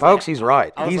 Folks, he's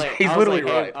right. I was He's like- he's I was literally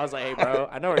like, hey- right. I was like, hey, bro,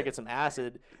 I know where to get some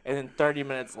acid. And then 30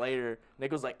 minutes later,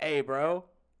 Nick was like, hey, bro,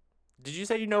 Did you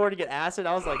say you know where to get acid?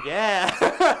 I was like, yeah.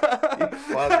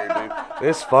 Fucker, dude.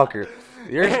 This fucker.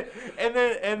 and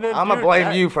then I'm gonna dude,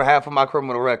 blame you for half of my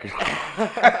criminal record.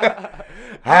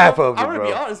 Half of it, I'm gonna bro.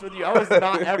 be honest with you. I was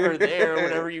not ever there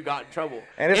whenever you got in trouble.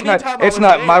 And it's Anytime not. I It's was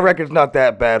not. there, My record's not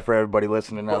that bad for everybody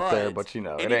listening out there, but you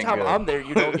know, it ain't anytime good. I'm there,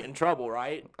 you don't get in trouble,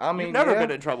 right? I mean, you've never yeah.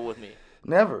 been in trouble with me.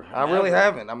 Never. I really Never.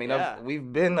 haven't. I mean, Yeah.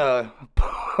 we've been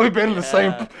we've been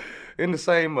Yeah. in the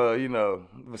same you know,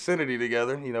 vicinity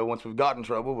together. You know, once we've got in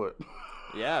trouble, but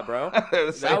Yeah, bro.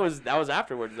 The same- that was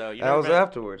afterwards though. that was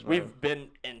afterwards. Man. We've been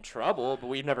in trouble, but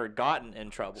we've never gotten in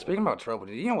trouble. Speaking about trouble,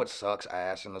 dude, you know what sucks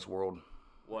ass in this world?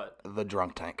 What? The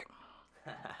drunk tank.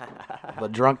 The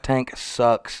drunk tank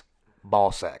sucks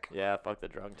ball sack. Yeah, fuck the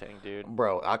drunk tank, dude.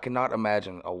 Bro, I cannot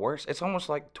imagine a worse. It's almost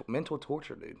like mental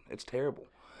torture, dude. It's terrible.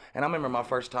 And I remember my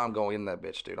first time going in that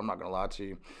bitch, dude. I'm not gonna lie to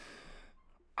you.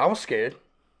 I was scared.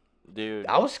 Dude,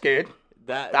 I was scared.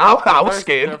 I was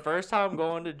scared. The first time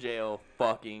going to jail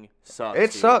fucking sucks. It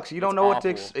dude. sucks. You don't It's know what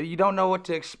to awful. you don't know what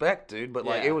to expect, dude. But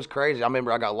like Yeah. it was crazy. I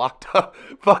remember I got locked up.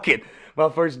 Fucking my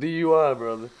first DUI,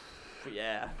 brother.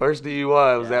 Yeah. First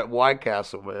DUI was Yeah. at White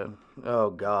Castle, man. Oh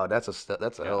God, that's a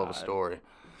hell of a God. story.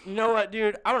 You know what,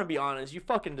 dude? I'm gonna be honest. You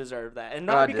fucking deserve that, and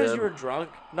not I because did. you were drunk,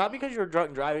 not because you were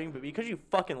drunk driving, but because you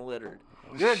fucking littered.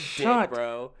 You're a Shut dick,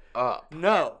 bro. Up.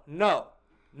 No,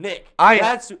 Nick. I-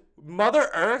 That's Mother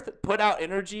Earth put out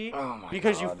energy Oh my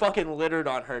because you God. fucking littered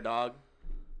on her, dog.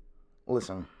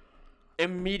 Listen,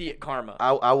 Immediate karma.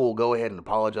 I will go ahead and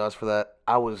apologize for that.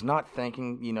 I was not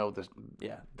thinking, you know,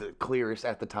 Yeah. the clearest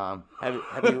at the time.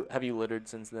 Have you littered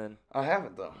since then? I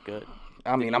haven't though. Good.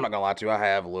 I mean, I'm not gonna lie to you. I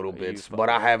have a little bits, but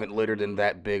I haven't littered in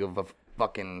that big of a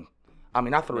fucking. I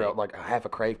mean, I threw out like half a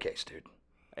crave case, dude.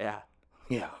 Yeah.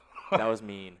 Yeah. That was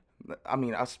mean. I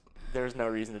mean, There's no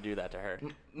reason to do that to her.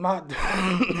 my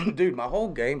dude, my whole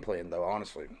game plan though,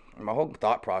 honestly, my whole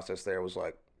thought process there was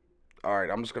like, all right,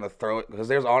 I'm just gonna throw it because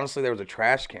there was a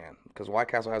trash can because White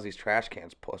Castle has these trash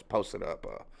cans posted up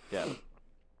Yeah.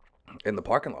 in the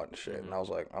parking lot and shit, and I was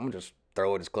like, I'm gonna just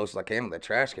throw it as close as I can to that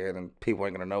trash can, and people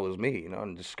ain't gonna know it was me, you know,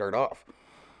 and just skirt off.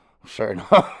 Sure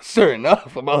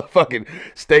enough, a motherfucking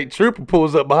state trooper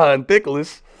pulls up behind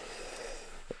Nicholas.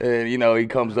 And, you know, he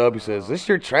comes up, he says, "This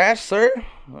your trash, sir?"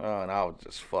 And I was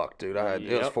just fucked, dude. It was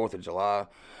Yep. 4th of July.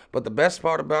 But the best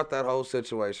part about that whole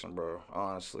situation, bro,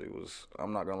 honestly, was,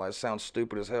 I'm not going to lie, it sounds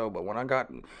stupid as hell, but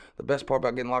the best part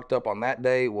about getting locked up on that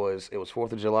day was it was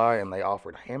 4th of July, and they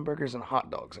offered hamburgers and hot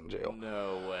dogs in jail.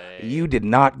 No way. You did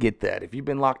not get that. If you've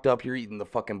been locked up, you're eating the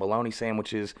fucking bologna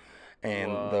sandwiches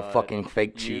and the What? fucking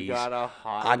fake You cheese. got a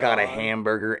hot I got a dog?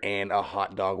 hamburger and a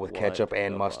hot dog with ketchup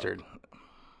and the mustard.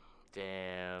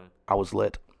 Damn. I was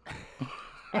lit.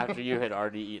 After you had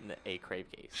already eaten a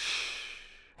crave case.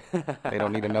 They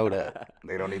don't need to know that.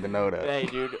 They don't need to know that. Hey,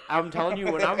 dude, I'm telling you,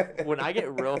 when I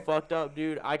get real fucked up,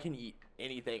 dude, I can eat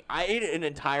anything. I ate an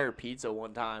entire pizza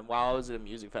one time while I was at a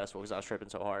music festival because I was tripping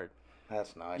so hard.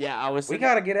 That's nice. Yeah, I was. We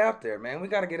got to get out there, man. We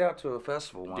got to get out to a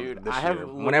festival Dude, this I have year.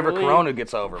 Whenever literally- Corona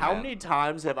gets over, How man. many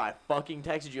times have I fucking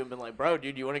texted you and been like, bro,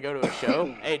 dude, you want to go to a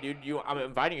show? Hey, dude, I'm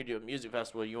inviting you to a music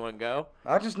festival. You want to go?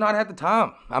 I just not had the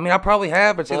time. I mean, I probably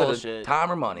have. It's either the Bullshit.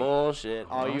 time or money. Bullshit.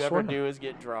 All I you ever swear. do is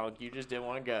get drunk. You just didn't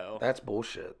want to go. That's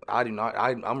bullshit. I do not.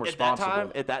 I'm At that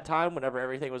responsible. time, whenever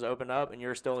everything was open up and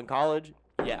you're still in college,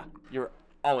 yeah, you're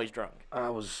always drunk. I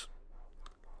was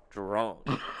Drunk.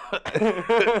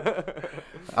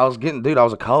 I was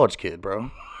a college kid, bro.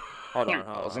 Hold on.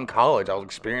 I was in college. I was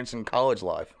experiencing college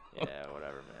life. Yeah,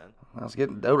 whatever,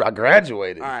 man. Dude, I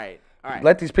graduated. All right.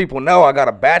 Let these people know I got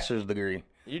a bachelor's degree.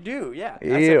 You do, yeah.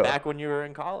 That's Yeah. back when you were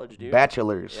in college, dude.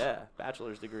 Bachelor's. Yeah,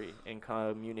 bachelor's degree in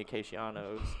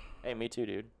communicaciones. Hey, me too,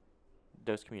 dude.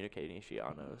 Dos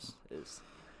comunicaciones is.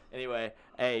 Anyway,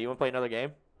 hey, you want to play another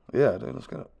game? Yeah, dude, let's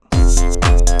go.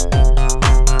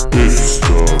 It's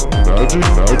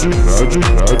the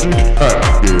Magic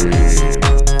Hat Game.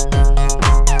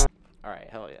 All right,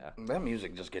 hell yeah. That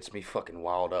music just gets me fucking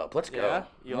wild up. Let's Yeah, go.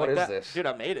 you What like is that? this? Dude,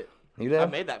 I made it. You did? I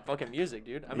made that fucking music,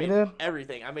 dude. I made did?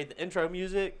 everything. I made the intro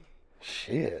music.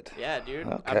 Shit. Yeah, dude.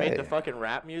 I made the Okay. fucking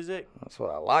rap music. That's what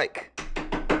I like.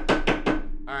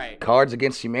 All right. Cards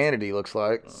Against Humanity looks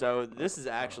like. So this is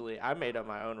actually, I made up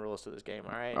my own rules to this game,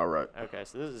 all right? All right. Okay,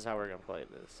 so this is how we're going to play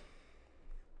this.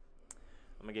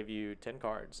 I'm going to give you 10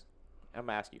 cards. I'm going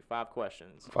to ask you 5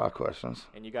 questions. 5 questions.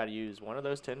 And you got to use one of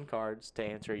those 10 cards to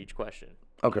answer each question.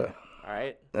 Okay. All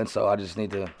right? And so I just need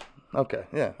to. Okay.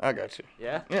 Yeah, I got you.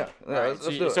 Yeah? Yeah. All right, Let's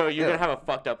do it. so you're Yeah. going to have a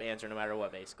fucked up answer no matter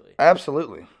what, basically.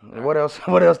 Absolutely. What else?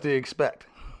 What else do you expect?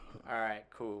 All right,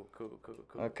 cool.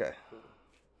 Okay. Cool.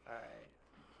 All right.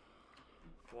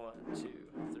 1, 2, 3,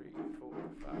 4,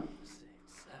 5, 6,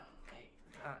 7, 8,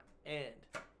 9.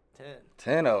 and 10.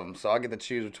 10 of them, so I get to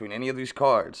choose between any of these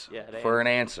cards for an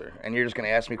answer. And you're just going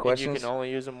to ask me questions? And you can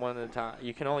only use them one at a time.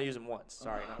 You can only use them once.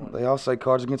 Sorry, not one. They all say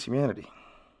Cards Against Humanity.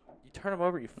 You turn them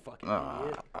over, you fucking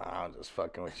idiot. I'm just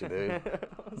fucking with you, dude. I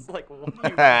was like, what do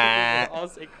you I'll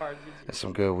say Cards Against That's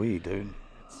some good weed, dude.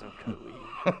 Some good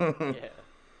weed. Yeah.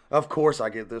 Of course I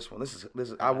get this one. This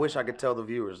is. I wish I could tell the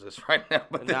viewers this right now,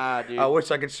 but Nah, dude. I wish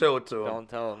I could show it to them. Don't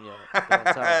tell them yet. Don't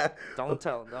tell them. Don't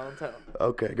tell them. Don't tell them.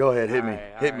 Okay, go ahead. Hit me.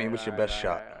 Alright, Hit me. alright, What's your alright, best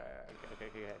shot?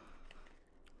 Okay.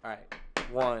 All right.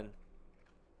 1.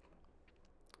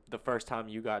 The first time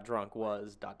you got drunk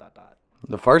was ...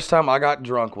 The first time I got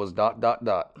drunk was ...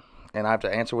 And I have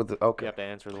to answer with the... Okay. You have to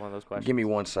answer one of those questions. Give me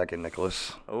 1 second,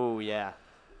 Nicholas. Oh, yeah.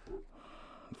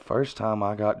 First time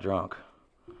I got drunk.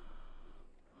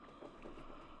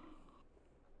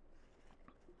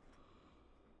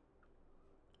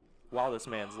 While this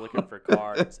man's looking for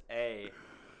cards,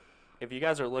 if you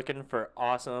guys are looking for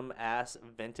awesome ass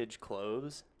vintage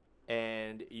clothes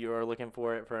and you're looking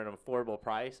for it for an affordable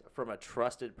price from a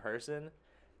trusted person,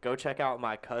 go check out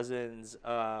my cousin's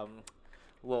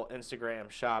little Instagram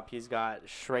shop. He's got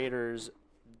Schrader's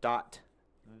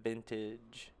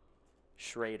 .vintage.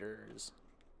 Schrader's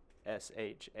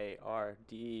SHARDERS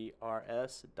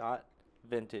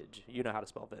 .vintage. You know how to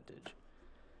spell vintage.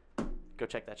 Go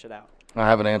check that shit out. I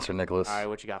have an answer, Nicholas. All right,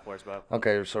 what you got for us, Bo?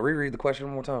 Okay, so reread the question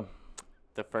one more time.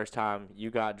 The first time you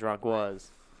got drunk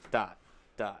was ...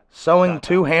 Sewing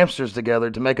two hamsters together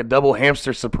to make a double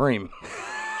hamster supreme.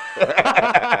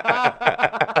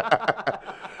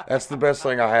 That's the best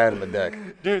thing I had in the deck.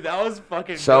 Dude, that was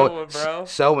fucking good one, bro.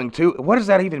 Sewing two. What does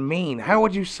that even mean? How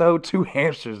would you sew two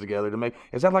hamsters together to make?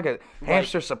 Is that like a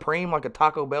hamster supreme, like a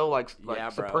Taco Bell, like yeah,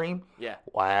 supreme? Yeah.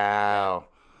 Wow.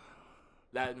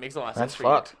 That makes a lot of sense. That's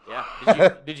fucked. Yeah.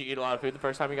 Did you eat a lot of food the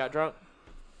first time you got drunk?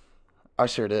 I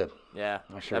sure did. Yeah.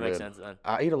 I sure that makes did. sense then.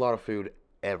 I eat a lot of food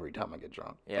every time I get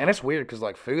drunk. Yeah. And it's weird because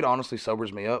like food honestly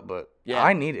sobers me up, but Yeah.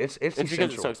 I need it. It's It's essential.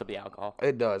 because it soaks up the alcohol.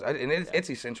 It does, and it's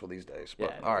essential these days. But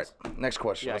Yeah, it all right, is. next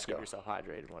question. You gotta Let's keep go. yourself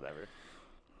hydrated, whatever.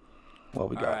 What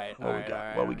we got? Alright, What we alright, got?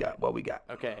 alright, What we alright. got? What we got?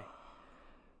 Okay.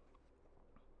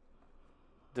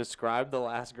 Describe the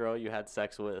last girl you had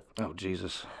sex with. Oh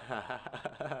Jesus!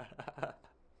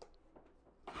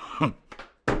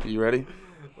 You ready?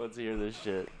 Let's hear this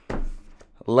shit.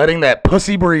 Letting that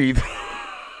pussy breathe.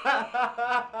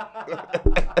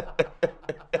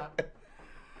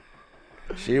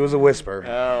 She was a whisper.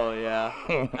 Oh, yeah.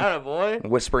 Attaboy.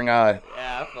 Whispering eye.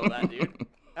 Yeah, I feel that, dude.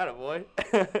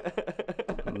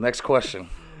 Attaboy. Next question.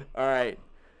 All right.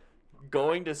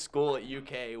 Going to school at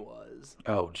UK was.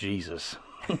 Oh Jesus!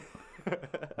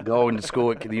 Going to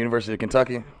school at the University of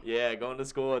Kentucky. Yeah, going to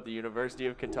school at the University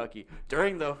of Kentucky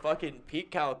during the fucking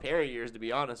Pete Calipari years, to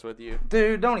be honest with you.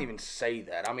 Dude, don't even say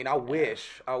that. I mean, I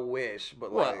wish,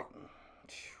 but Well, like,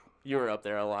 You were up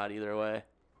there a lot either way.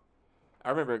 I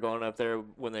remember going up there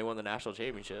when they won the national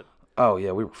championship. oh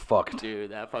yeah, we were fucked.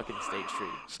 Dude, that fucking State Street.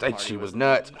 State party Street was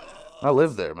nuts. I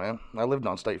lived there, man. I lived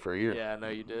on State for a year. Yeah, I know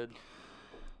you did.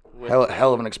 With,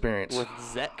 Hell of an experience. with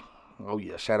Zek. Oh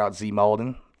yeah, shout out Z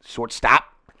Malden, shortstop.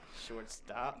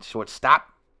 Shortstop.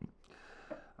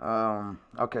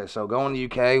 Okay, so going to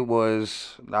UK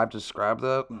was I've described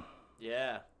that.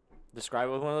 Yeah. Describe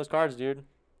it with one of those cards, dude.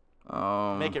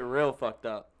 Make it real fucked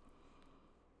up.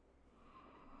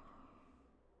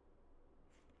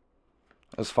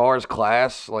 As far as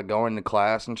class, like going to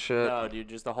class and shit. No, dude,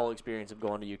 just the whole experience of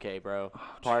going to UK, bro.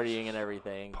 Partying and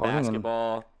everything. Partying and-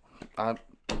 Basketball. I'm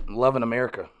loving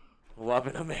America.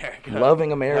 Loving America.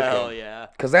 Loving America. Hell yeah.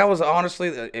 Cause that was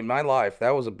honestly in my life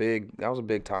that was a big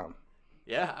time.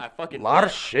 Yeah, I fucking A lot of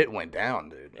bet. shit went down,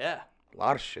 dude. Yeah. A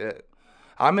lot of shit.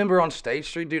 I remember on State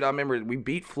Street, dude. I remember we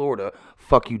beat Florida.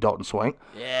 Fuck you, Dalton Swank.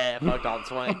 Yeah, fuck Dalton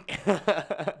Swank.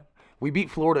 We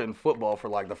beat Florida in football for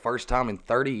like the first time in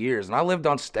 30 years. And I lived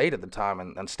on State at the time,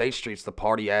 and State Street's the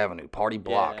party avenue, party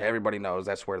block. Yeah. Everybody knows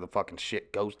that's where the fucking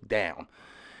shit goes down.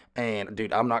 And,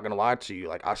 dude, I'm not going to lie to you.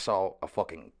 Like, I saw a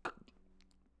fucking,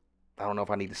 I don't know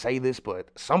if I need to say this, but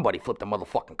somebody flipped a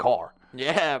motherfucking car.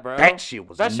 Yeah, bro. That shit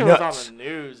was That shit nuts. was on the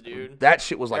news, dude. That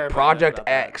shit was like Everybody knows Project about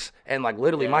that. X. And like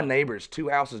literally my Yeah. neighbors 2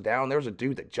 houses down, there was a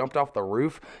dude that jumped off the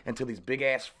roof into these big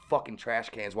ass fucking trash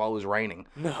cans while it was raining.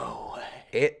 No way.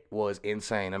 It was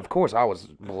insane. And of course I was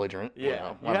belligerent. Yeah,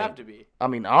 you you know. have to be. I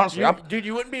mean, honestly, Dude,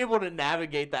 you wouldn't be able to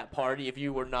navigate that party if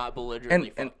you were not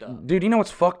belligerently and fucked up. dude, you know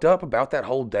what's fucked up about that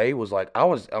whole day was like it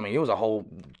was a whole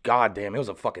it was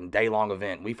a fucking day long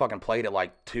event. We fucking played at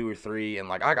like 2 or 3 and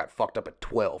like I got fucked up at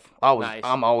 12. Nice.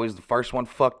 I'm always the first one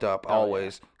fucked up Hell yeah.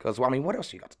 always cuz I mean, what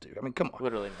else you got to do? I mean, come on.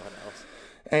 Literally nothing else.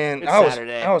 And It's I was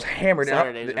Saturday. hammered.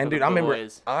 Saturdays are for And dude, the I remember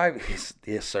boys.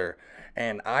 yes sir.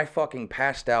 And I fucking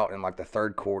passed out in like the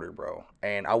third quarter, bro.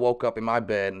 And I woke up in my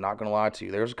bed, not gonna lie to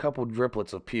you, there was a couple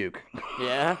driplets of puke.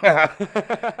 Yeah.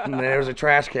 And there was a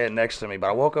trash can next to me, but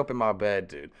I woke up in my bed,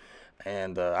 dude.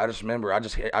 And I just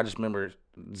remember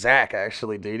Zach,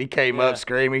 actually, dude. He came Yeah. up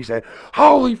screaming. He said,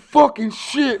 "Holy fucking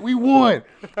shit, we won!"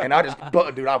 And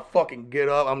dude, I fucking get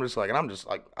up. I'm just like,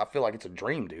 I feel like it's a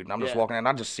dream, dude. And I'm just Yeah. walking in, and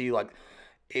I just see like,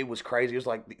 it was crazy. It was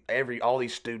like all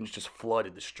these students just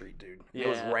flooded the street, dude. It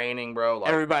was Yeah. raining, bro.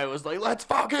 Like Everybody was like, "Let's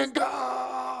fucking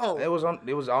go!" it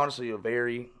was honestly a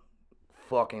very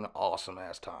fucking awesome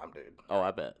ass time, dude. Oh,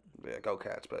 I bet. Yeah, go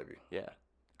Cats, baby. Yeah.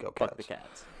 Go Fuck Cats. the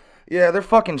Cats. Yeah, they're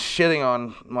fucking shitting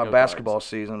on my Go basketball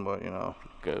season, but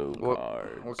Go what,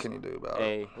 Cards. what can you do about it?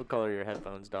 Hey, what color are your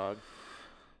headphones, dog?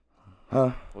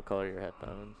 Huh? What color are your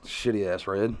headphones? Shitty ass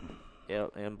red.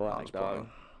 Yep, and black, was dog. playing.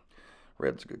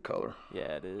 Red's a good color.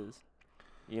 Yeah, it is.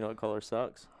 You know what color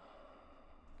sucks?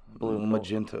 Blue and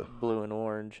Magenta. Blue and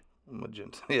orange.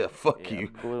 Magenta. Yeah, fuck Yeah, you,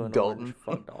 blue and Dalton. orange.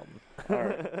 Fuck Dalton. All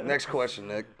right, next question,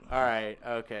 Nick. All right,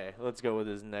 okay. Let's go with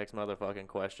this next motherfucking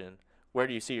question. Where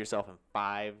do you see yourself in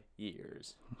 5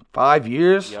 years? 5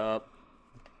 years? Yup.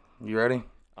 You ready?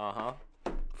 Uh-huh.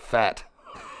 Fat.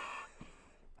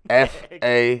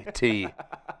 F-A-T.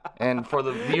 And for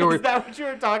the viewer, Is that what you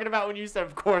were talking about when you said,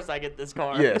 "Of course I get this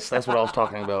car"? yes, that's what I was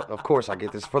talking about. Of course I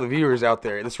get this. For the viewers out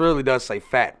there, this really does say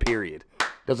fat, period.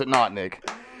 Does it not, Nick?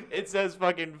 It says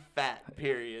fucking fat,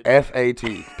 period.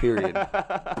 F-A-T, period.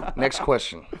 Next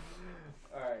question.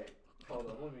 All right. Hold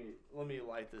on. Let me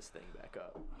light this thing back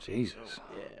up. Jesus.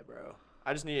 Yeah, bro.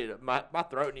 I just needed my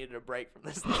throat needed a break from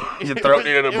this thing. Your throat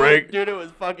needed a break? Dude, it was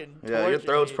fucking Yeah, your torturing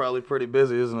throat's me. probably pretty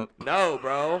busy, isn't it? No,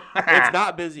 bro. It's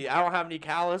not busy. I don't have any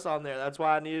callus on there. That's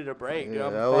why I needed a break. Dude. Yeah,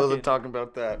 I'm I wasn't fucking- talking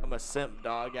about that. I'm a simp,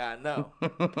 dog. I know.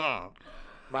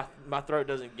 My throat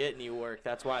doesn't get any work.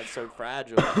 That's why it's so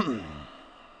fragile.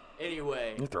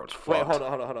 Anyway. Your throat's fucked. Wait, hold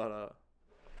on.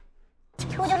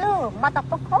 Toodaloo,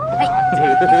 motherfucker.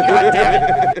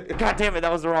 God damn it,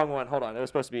 that was the wrong one. Hold on, it was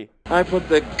supposed to be. I put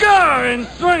the car in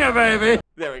swinger, baby.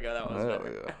 There we go. That was Hell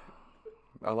better. yeah.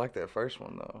 I like that first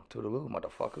one, though. Toodaloo,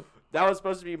 motherfucker. That was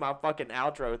supposed to be my fucking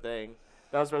outro thing.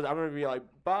 I'm gonna be like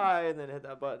bye and then hit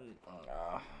that button.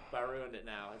 But I ruined it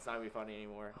now. It's not gonna be funny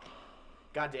anymore.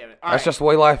 God damn it. All That's right. just the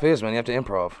way life is, man. You have to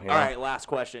improv. You know? All right, last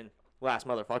question. Last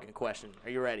motherfucking question. Are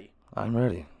you ready? I'm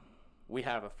ready. We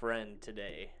have a friend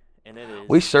today, and it is.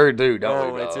 We sure do,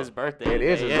 don't we, it's dog? his birthday. It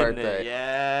is today, his isn't it? birthday.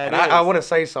 Yeah. And I want to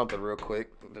say something real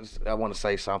quick. I want to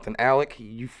say something. Alec,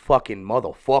 you fucking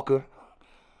motherfucker.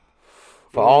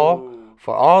 For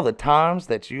all the times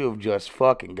that you have just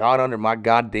fucking got under my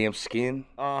goddamn skin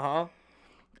Uh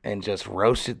and just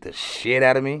roasted the shit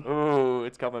out of me, huh. Ooh,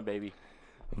 it's coming, baby.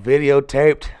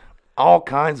 videotaped all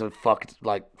kinds of fucked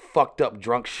up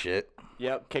drunk shit,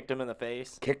 Yep. Kicked him in the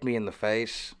face. kicked me in the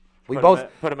face. We Put both him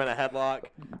put him in a headlock.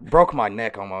 broke my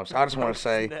neck almost. I just want to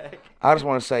say, Neck.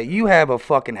 you have a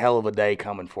fucking hell of a day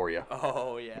coming for you.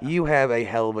 Oh yeah. You have a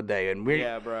hell of a day, and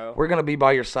Yeah, bro. we're gonna be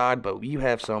by your side, but you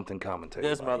have something coming to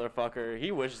This you. motherfucker,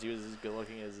 he wishes he was as good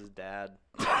looking as his dad.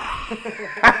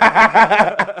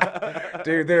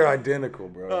 Dude, they're identical,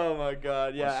 bro. Oh my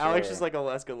god, yeah. Yes, Alex sir. is like a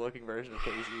less good looking version of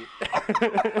Casey.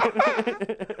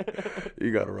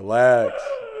 You gotta relax.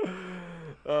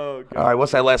 Oh god. All right,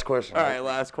 what's that last question? All right,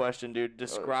 last question, dude.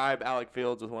 Describe Alec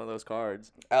Fields with one of those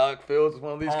cards. Alec Fields is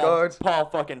one of these cards. Paul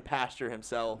fucking Pasture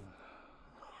himself.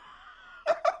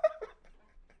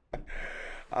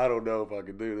 I don't know if I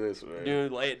can do this, man.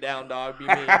 Dude, lay it down, dog. Be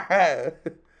me. I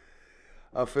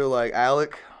feel like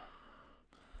Alec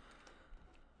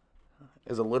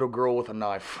is a little girl with a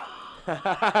knife.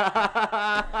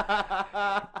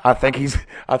 I think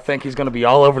he's gonna be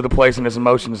all over the place in his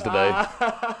emotions today.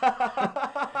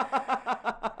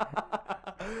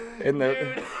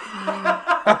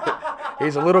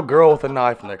 He's a little girl with a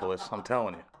knife, Nicholas. I'm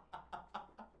telling you.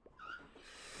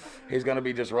 He's gonna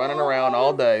be just running around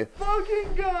all day,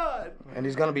 Fucking god. and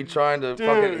he's gonna be trying to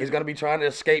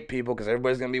escape people because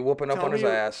everybody's gonna be whooping up on his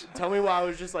ass. Tell me why I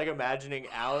was just like imagining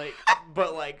Alec,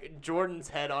 but like Jordan's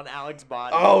head on Alec's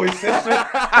body. Oh, his sister.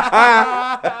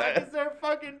 Because they're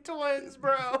fucking twins,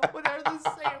 bro. They're the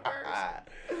same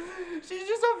person. She's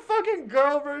just a fucking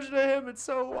girl version of him. It's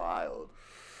so wild.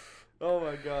 Oh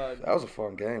my god. That was a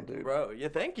fun game, dude. Bro, yeah,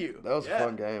 thank you. That was Yeah, a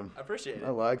fun game. I appreciate it.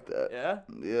 I like that. Yeah?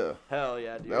 Yeah. Hell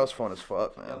yeah, dude. That was fun as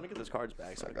fuck, Yeah, man. let me get those cards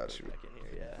back so I got can you. put it back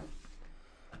in here,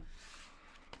 yeah.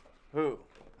 Who?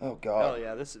 Oh Hell God.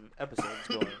 yeah, this episode's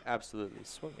going absolutely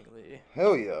swimmingly.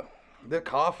 Hell yeah. The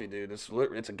coffee, dude, it's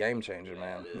a game changer,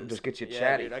 man. It just gets you Yeah,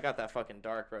 chatty. dude, I got that fucking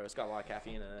dark roast. Got a lot of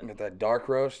caffeine in it. Get that dark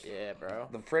roast. Yeah, bro.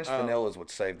 The French vanillas would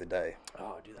save the day.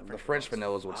 Oh, dude, The French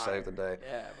vanillas would save the day.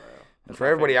 Yeah, bro. And for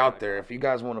everybody out there, if you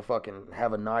guys want to fucking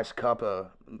have a nice cup of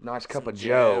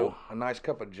Joe,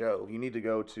 you need to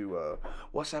go to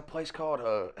what's that place called?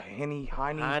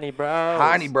 Heine Bros.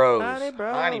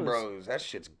 That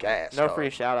shit's gas. No dog. free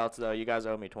shout outs though. You guys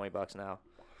owe me $20 now.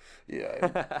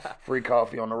 Yeah, free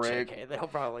coffee on the rig. Okay, they'll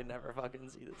probably never fucking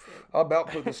see this thing. I about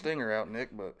put the stinger out,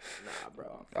 Nick, but Nah,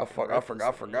 bro. I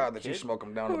forgot that you smoke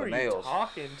them down Who to are the nails. you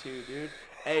talking to, dude?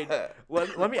 Hey,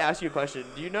 let me ask you a question.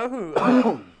 Do you know who?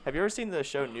 Have you ever seen the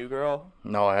show New Girl?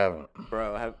 No, I haven't.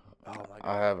 Bro, oh my god.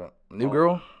 I haven't. New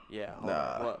girl? Yeah. Hold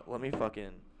on. Let me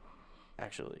fucking.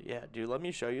 Actually, yeah, dude. Let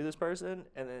me show you this person,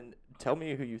 and then tell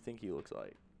me who you think he looks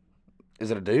like.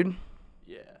 Is it a dude?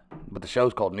 Yeah. But the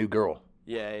show's called New Girl.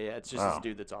 Yeah. It's just this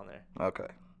dude that's on there. Okay.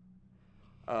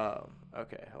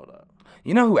 Okay. Hold up.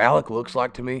 You know who Alec looks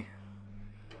like to me?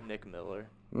 Nick Miller.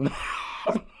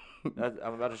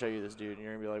 I'm about to show you this dude, and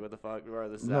you're gonna be like, "What the fuck?" Bro,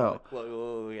 this is No.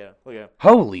 Alec. Look at him.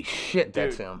 Holy shit, Dude,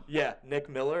 that's him. Yeah, Nick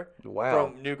Miller. Wow.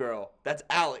 From New Girl. That's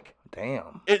Alec.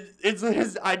 Damn. It's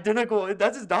his identical.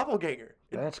 That's his doppelganger.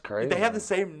 That's crazy. They have the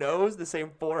same nose, the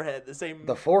same forehead, the same.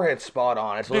 The forehead's spot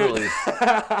on. It's Dude. literally.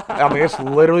 I mean, it's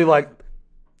literally like.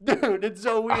 Dude, it's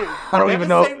so weird. I don't They have even the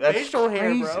know. Same That's facial hair,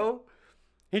 crazy. bro.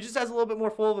 He just has a little bit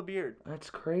more full of a beard. That's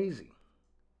crazy.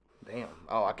 Damn.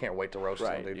 Oh, I can't wait to roast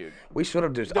Right, him, dude. dude. We should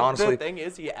have just The honestly. thing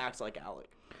is, he acts like Alec.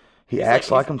 He He's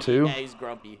acts like him he's- too. Yeah, he's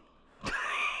grumpy.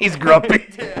 He's grumpy.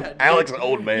 Yeah, Alec's an dude.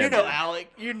 old man. You know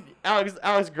dude. Alec.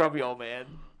 Alex grumpy old man.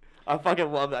 I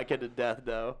fucking love that kid to death,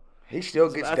 though. He still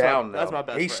gets That's down, my- that's though. my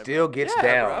best He friend, still bro. gets Yeah,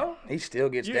 down. bro. He still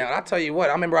gets You- down. I tell you what,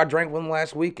 I remember I drank with him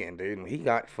last weekend, dude, and he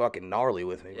got fucking gnarly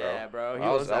with me, bro. Yeah, bro. He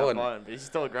I was that wasn't fun, but he's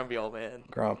still a grumpy old man.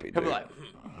 grumpy, He'll dude. be like,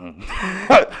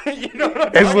 you know what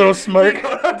I'm His talking- little smirk. You know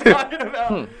what I'm talking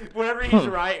about? Whenever he's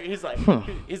right, he's like,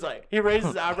 he raises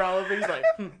his eyebrow a little bit. He's like,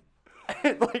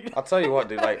 like, I'll tell you what,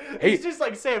 dude. Like he's just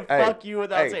like saying hey, fuck you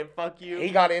without hey, saying fuck you. He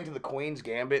got into the Queen's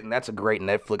Gambit, and that's a great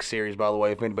Netflix series, by the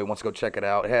way. If anybody wants to go check it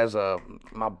out, it has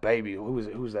my baby.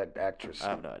 Who's that actress? I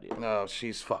have no idea. No,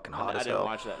 she's fucking hot I as didn't hell.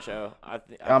 watch that show.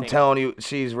 I'm telling you,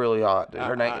 she's really hot, dude.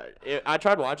 Her name. I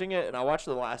tried watching it, and I watched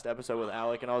the last episode with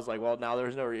Alec, and I was like, well, now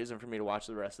there's no reason for me to watch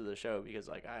the rest of the show because,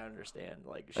 like, I understand.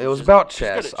 Like, It was about she's good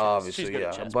at chess, chess. She's obviously, good yeah.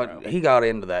 at chess, But bro. he got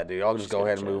into that, dude. I'll just go good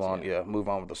ahead at and move chess, on. yeah. Yeah, move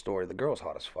on with the story. The girl's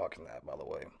hot as fuck in that, by the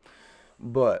way.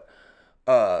 But,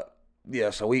 yeah.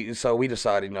 So we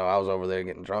decided. I was over there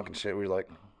getting drunk and shit. We were like,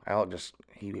 Alec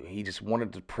he just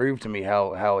wanted to prove to me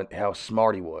how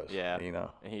smart he was. Yeah. And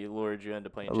he lured you into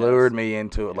playing chess. Lured me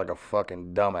into it like a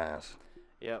fucking dumbass.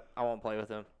 Yep, I won't play with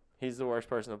him. He's the worst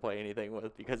person to play anything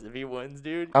with because if he wins,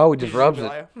 dude. Oh, he just he's rubs be it.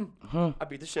 like, I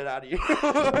beat the shit out of you.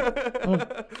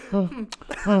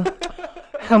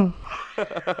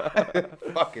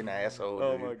 Fucking asshole.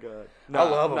 Oh dude. my god. I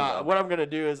love him, though. What I'm gonna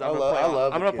do is I'm I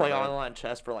love the gonna kid, play man. online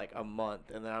chess for like a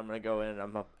month, and then I'm gonna go in and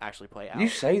I'm gonna actually play out. You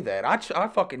say that.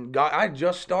 I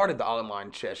just started the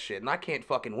online chess shit, and I can't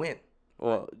fucking win.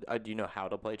 Well, do you know how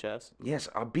to play chess? Yes,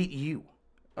 I beat you.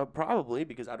 Probably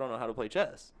because I don't know how to play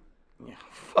chess. Yeah,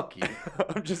 fuck you.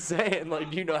 I'm just saying,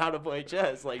 like, do you know how to play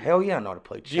chess? Like, Hell yeah, I know how to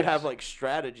play chess. do you have like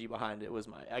strategy behind it?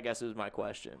 I guess it was my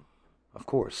question. Of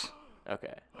course.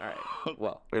 Okay, all right.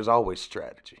 Well, There's always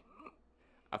strategy.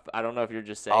 I don't know if you're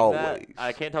just saying that. Always.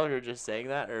 I can't tell if you're just saying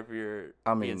that or if you're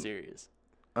being mean- serious.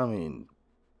 I mean,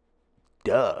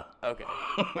 duh. Okay.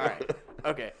 All right.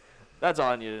 Okay. That's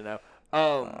all I need to know.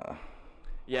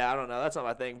 Yeah, I don't know. That's not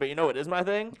my thing. But you know what is my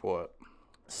thing? What?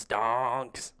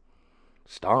 Stonks.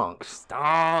 Stonks.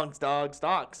 Stonks, dog.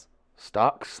 Stocks.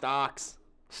 Stocks. Stocks.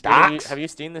 Dude, Stocks. have you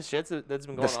seen the shit that's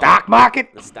been going The on? stock market?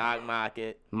 The stock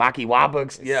market. Maki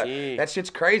Wabugs. Yeah, see. that shit's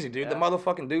crazy, dude. The Yeah.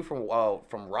 motherfucking dude from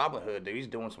Robinhood, dude, he's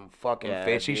doing some fucking Yeah,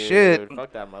 fishy dude, shit.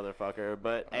 Fuck that motherfucker.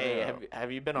 But hey, Yeah.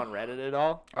 have you been on Reddit at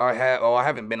all? I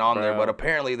haven't been on there, Bro. but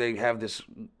apparently they have this.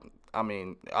 I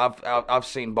mean, I've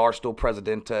seen Barstool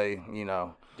Presidente,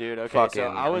 Dude, okay, fucking so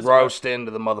I was roast into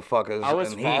the motherfuckers, I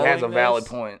was and he has a following valid this.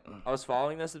 point. I was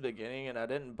following this at the beginning, and I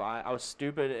didn't buy. I was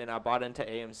stupid, and I bought into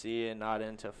AMC and not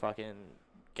into fucking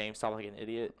GameStop like an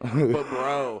idiot. But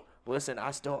bro, listen,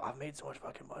 I've made so much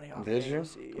fucking money off Did you?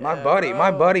 AMC. My Yeah,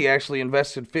 bro. buddy actually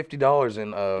invested $50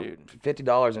 in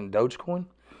Dude. Dogecoin.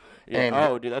 Yeah, and-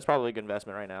 oh, dude, that's probably a good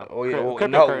investment right now. Oh yeah, well,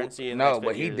 Cryptocurrency in the no, next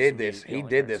but 50 he years did will be this. the He only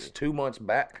did this currency. 2 months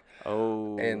back.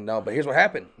 Oh, And no, but here's what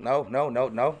happened. No.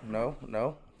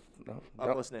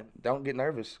 I'm listening. Don't get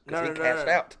nervous No, because no, he no, cashed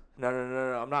no. out.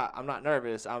 No. I'm not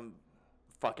nervous. I'm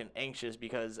fucking anxious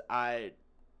because I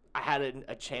I had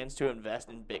a chance to invest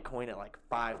in Bitcoin at like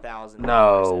 $5,000.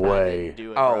 No and I way. didn't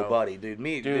do it, Oh, bro. buddy, dude,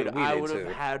 we I did would have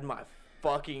too. had my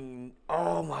fucking.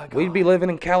 Oh my god. We'd be living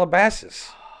in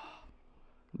Calabasas,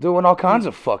 doing all kinds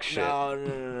of fuck shit.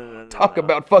 No. Talk no.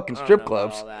 about fucking I don't strip know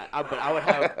about clubs. all that. But I would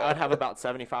have about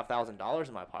 $75,000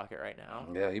 in my pocket right now.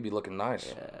 Yeah, he'd be looking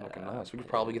nice. Looking nice. We could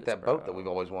probably get yes, that boat bro. that we've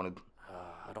always wanted.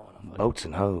 I don't want to fucking. Boats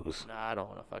and hoes. Nah, I don't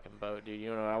want a fucking boat, dude. You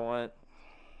know what I want?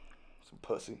 Some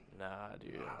pussy. Nah,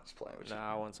 dude. Just playing with you.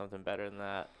 Nah, I want something better than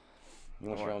that. You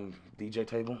want your own DJ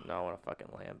table? No, I want a fucking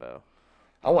Lambo.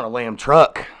 I want a lamb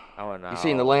truck. I want. You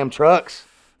seen the lamb trucks?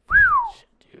 Shit,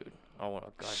 dude. I want a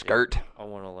goddamn, Skirt. I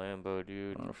want a Lambo,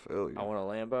 dude. I feel you. I want a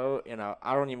Lambo, and I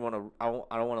don't even want to. I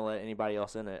don't want to let anybody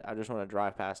else in it. I just want to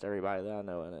drive past everybody that I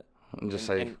know in it. And just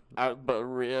say. But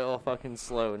real fucking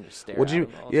slow and just stare. Would at you?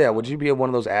 them all the Yeah. time. Would you be one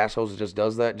of those assholes that just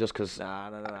does that just because?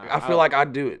 Nah. I feel like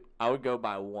I'd do it. I would go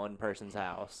by one person's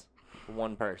house,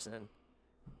 one person,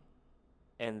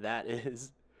 and that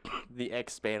is the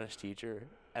ex-Spanish teacher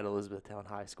at Elizabethtown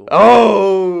High School.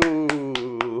 Oh.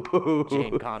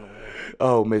 Jane Conway.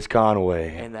 Oh, Miss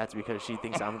Conway. And that's because she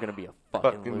thinks I'm gonna be a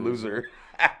fucking loser.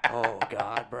 Oh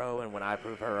God, bro! And when I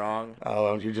prove her wrong,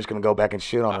 Oh, you're just gonna go back and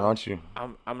shit on her, aren't you?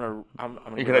 I'm gonna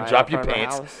You're get gonna right drop up your front of her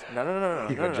pants. house. No.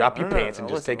 You're gonna drop your pants and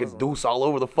just take a deuce all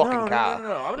over the fucking No. car.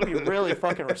 I'm gonna be really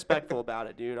fucking respectful about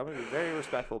it, dude. I'm gonna be very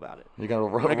respectful about it. You're gonna,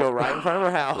 I'm gonna go right in front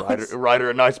of her house. write her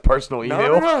a nice personal No,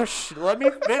 email. no. Let me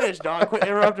finish, dog. Quit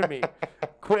interrupting me.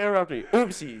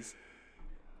 Oopsies.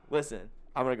 Listen,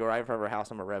 I'm gonna go right in front of her house.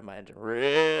 I'm gonna rev my engine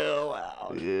real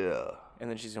loud, Yeah. and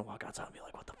then she's gonna walk outside and be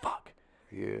like, "What the fuck?"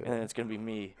 Yeah. And then it's gonna be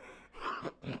me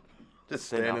Just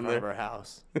sitting out standing front of there. her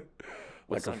house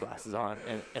with sunglasses on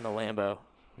and a Lambo.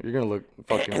 You're gonna look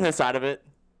fucking. And the side of it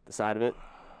is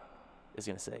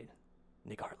gonna say,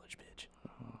 "Nick Hartledge, bitch,"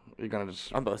 You're gonna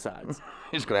just. on both sides.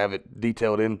 You're just gonna have it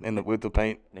detailed with the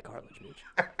paint. Nick Hartledge,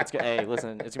 bitch. It's gonna. Hey,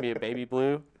 listen, it's gonna be a baby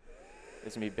blue.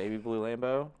 It's gonna be a baby blue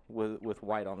Lambo with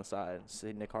white on the side.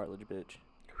 Say Nick Hartledge, bitch.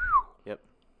 Yep.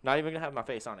 Not even gonna have my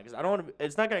face on it because I don't want to.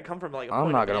 It's not gonna come from like.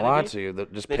 I'm not gonna lie to you.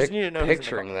 Just They just need to know who's in the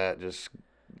picturing car. that just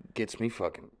gets me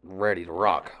fucking ready to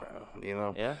rock. Bro. You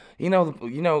know. Yeah. You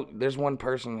know. There's one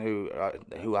person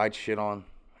who I'd shit on.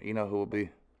 You know who would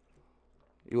be?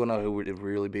 You will know who it would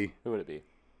really be? Who would it be?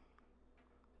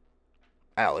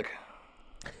 Alec.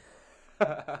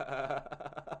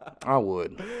 I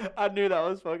would. I knew that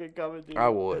was fucking coming, dude. I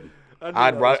would. I knew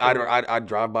I'd that was I'd, coming. I'd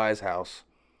drive by his house.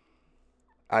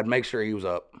 I'd make sure he was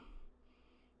up.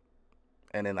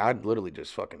 And then I'd literally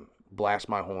just fucking blast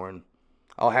my horn.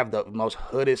 I'll have the most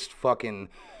hoodest fucking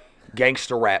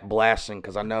gangster rap blasting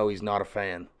because I know he's not a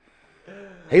fan.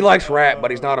 He likes rap,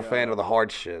 but he's not a fan of the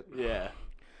hard shit. Yeah.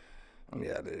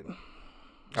 Yeah, dude.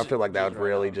 I feel like that would right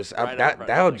really on- just right that on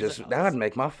that would Frank's just house. that would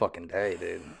make my fucking day,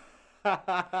 dude.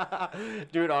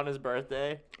 Do it on his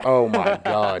birthday. Oh my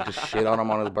god, just shit on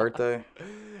him on his birthday.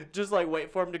 Just like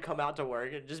wait for him to come out to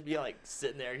work and just be like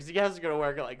sitting there because he has to go to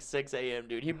work at like 6 a.m.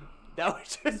 Dude, that would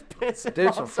just piss him Dude,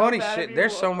 off some so funny bad if shit. he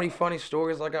There's woke so up. many funny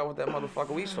stories I got with that motherfucker.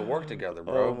 We used to work together,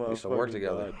 bro. Oh, we used to work fucking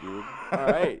together. God, dude. All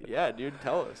right, yeah, dude,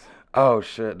 tell us. Oh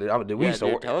shit, dude. Dude, we Yeah, used to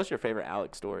dude, work. tell us your favorite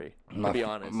Alex story. My To be fa-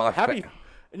 honest, my happy.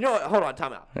 You know what? Hold on,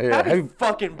 time out. Yeah, happy happy-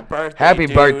 fucking birthday, happy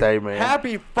dude. birthday, man.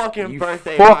 Happy fucking You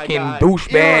birthday, fucking my guy.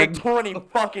 douchebag. You're 20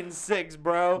 fucking 6,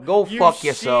 bro. Go you fuck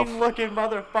yourself. looking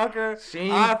motherfucker.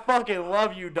 Sheen. I fucking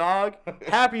love you, dog.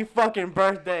 Happy fucking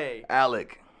birthday.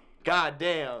 Alec, God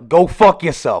damn. go fuck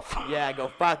yourself. Yeah, go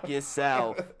fuck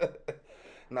yourself.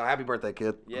 No, happy birthday,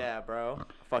 kid. Yeah, bro. I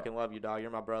fucking love you, dog.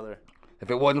 You're my brother. If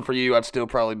it wasn't for you, I'd still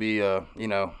probably be, in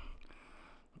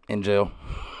jail.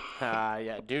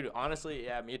 Yeah, dude. Honestly,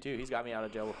 yeah, me too. He's got me out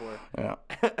of jail before. Yeah.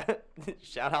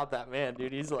 Shout out that man,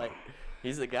 dude. He's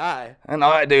the guy. And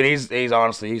dude, he's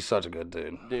honestly, he's such a good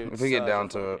dude. Dude, if we get such down a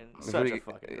to it,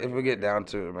 fucking if we get down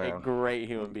to it, A man, great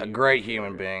human being. a great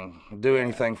human being, do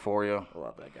anything for you. I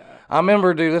love that guy. I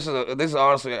remember, dude. This is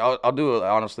honestly, I'll do it.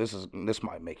 Honestly, this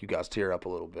might make you guys tear up a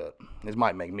little bit. This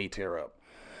might make me tear up.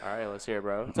 All right, let's hear it,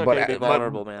 bro. It's okay to be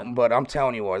vulnerable, man. But I'm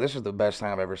telling you what, this is the best thing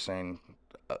I've ever seen.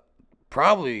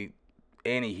 Probably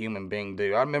any human being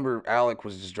do. I remember Alec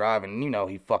was just driving. You know,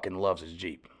 he fucking loves his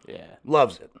Jeep. Yeah,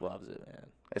 Loves it. loves it, man.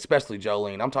 Especially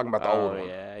Jolene. I'm talking about the old Oh one.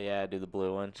 yeah, do the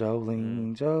blue one.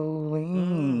 Jolene,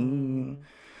 Jolene.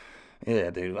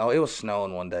 Yeah, dude. Oh, it was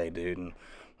snowing one day, dude. And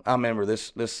I remember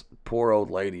this poor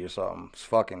old lady or something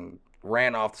fucking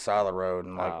ran off the side of the road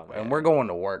and Oh, man. and we're going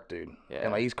to work, dude. Yeah.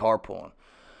 And he's carpooling.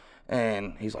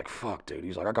 And he's like, fuck, dude.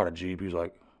 He's like, I got a Jeep. He's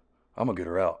like, I'm gonna get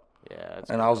her out. Yeah, that's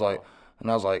And good I was call. like, And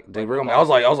I was like, dude, we're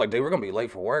gonna be late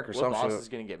for work or What some boss shit. is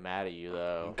gonna get mad at you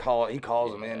though? He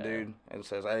calls him in, dude, and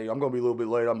says, "Hey, I'm gonna be a little bit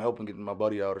late. I'm helping get my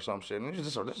buddy out or some shit." And this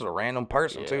is a random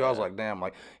person too. I was like, damn,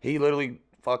 like he literally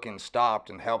fucking stopped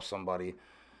and helped somebody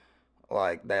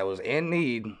like that was in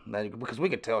need, because we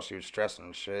could tell she was stressing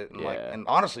and shit. And like, and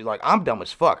honestly, like I'm dumb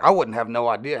as fuck. I wouldn't have no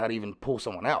idea how to even pull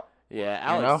someone out. Yeah,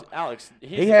 Alex,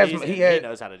 He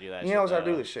knows how to do that. He knows how to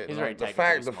do this shit. He's Like,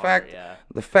 very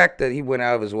the fact that he went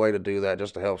out of his way to do that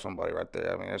just to help somebody right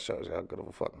there. I mean, that shows how good of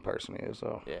a fucking person he is.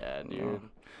 So yeah, dude.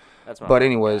 That's my but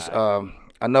anyways,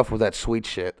 enough with that sweet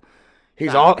shit.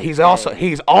 He's Nah,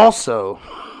 also.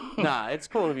 Nah, it's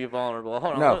cool to be vulnerable.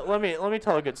 Hold on, No. let me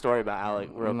tell a good story about Alec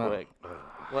real quick.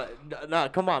 No,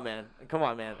 come on, man.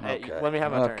 Hey, let me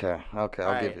have my turn. Okay,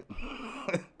 I'll give it.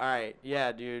 All right,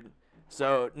 yeah, dude.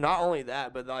 So not only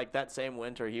that, but like that same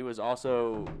winter, he was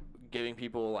also giving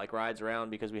people like rides around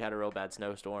because we had a real bad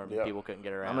snowstorm and people couldn't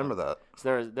get around. I remember that.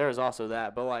 So there was also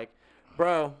that. But like,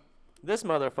 bro, this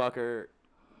motherfucker,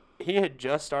 he had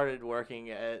just started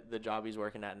working at the job he's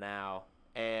working at now,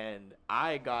 and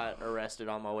I got arrested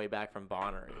on my way back from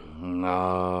Bonnaroo.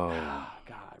 No. Oh,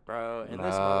 God, bro. And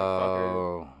this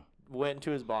motherfucker went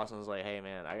to his boss and was like, "Hey,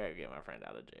 man, I gotta get my friend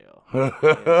out of jail." He was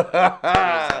like,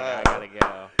 I gotta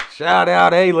go. Shout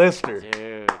out A-lister.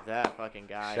 Dude, that fucking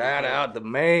guy. Shout out the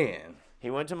man. He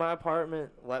went to my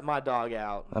apartment, let my dog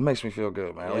out. That makes me feel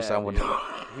good, man. At least Yeah, I would. dude.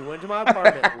 He went to my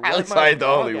apartment, let least my I ain't the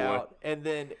dog only one. out, and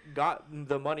then got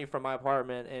the money from my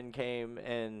apartment and came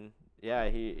and yeah,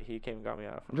 he came and got me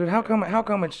out. Dude, how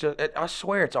come it's just? I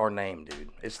swear it's our name, dude.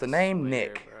 It's the name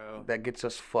Nick bro. that gets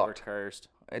us We're fucked. cursed.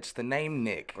 It's the name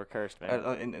Nick. We're cursed, man.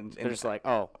 And They're just like,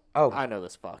 oh, I know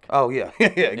this fuck. Oh yeah, yeah,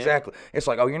 exactly. It's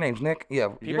like, oh, your name's Nick. Yeah,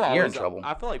 you're in trouble.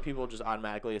 I feel like people just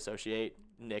automatically associate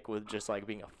Nick with just like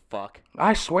being a fuck.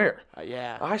 I swear.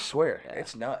 Yeah. I swear.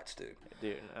 It's nuts, dude.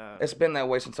 Dude, It's been that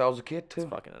way since I was a kid too. it's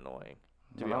fucking annoying,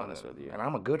 to be honest with you. And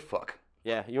I'm a good fuck.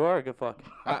 Yeah, you are a good fuck.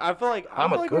 I feel like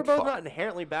I'm a we're good both fuck. not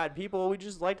inherently bad people. We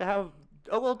just like to have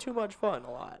a little too much fun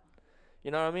a lot. You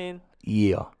know what I mean?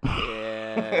 Yeah.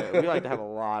 Yeah, we like to have a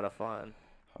lot of fun.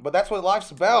 But that's what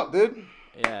life's about, dude.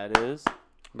 Yeah, it is.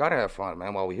 Gotta have fun,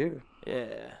 man, while we're here.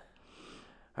 Yeah.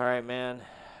 All right, man.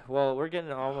 Well, we're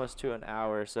getting almost to an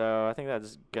hour, so I think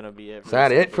that's gonna be it. Is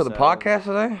that it for the podcast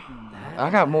today? I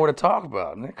got more to talk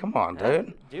about, Nick. Come on,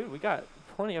 dude. Dude, we got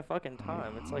plenty of fucking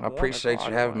time. It's like I appreciate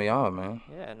you having me on, man.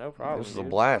 Yeah, no problem. This was a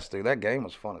blast, dude. That game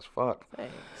was fun as fuck.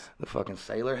 Thanks. The fucking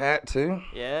sailor hat, too.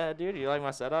 Yeah, dude, you like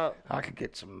my setup? I could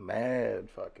get some mad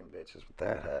fucking bitches with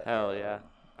that hat. Hell yeah.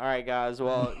 All right, guys.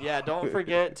 Well, yeah, don't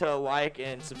forget to like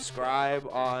and subscribe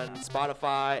on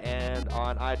Spotify and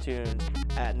on iTunes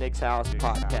at Nick's House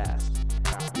Podcast.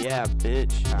 Yeah,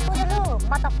 bitch. Hello,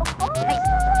 motherfucker.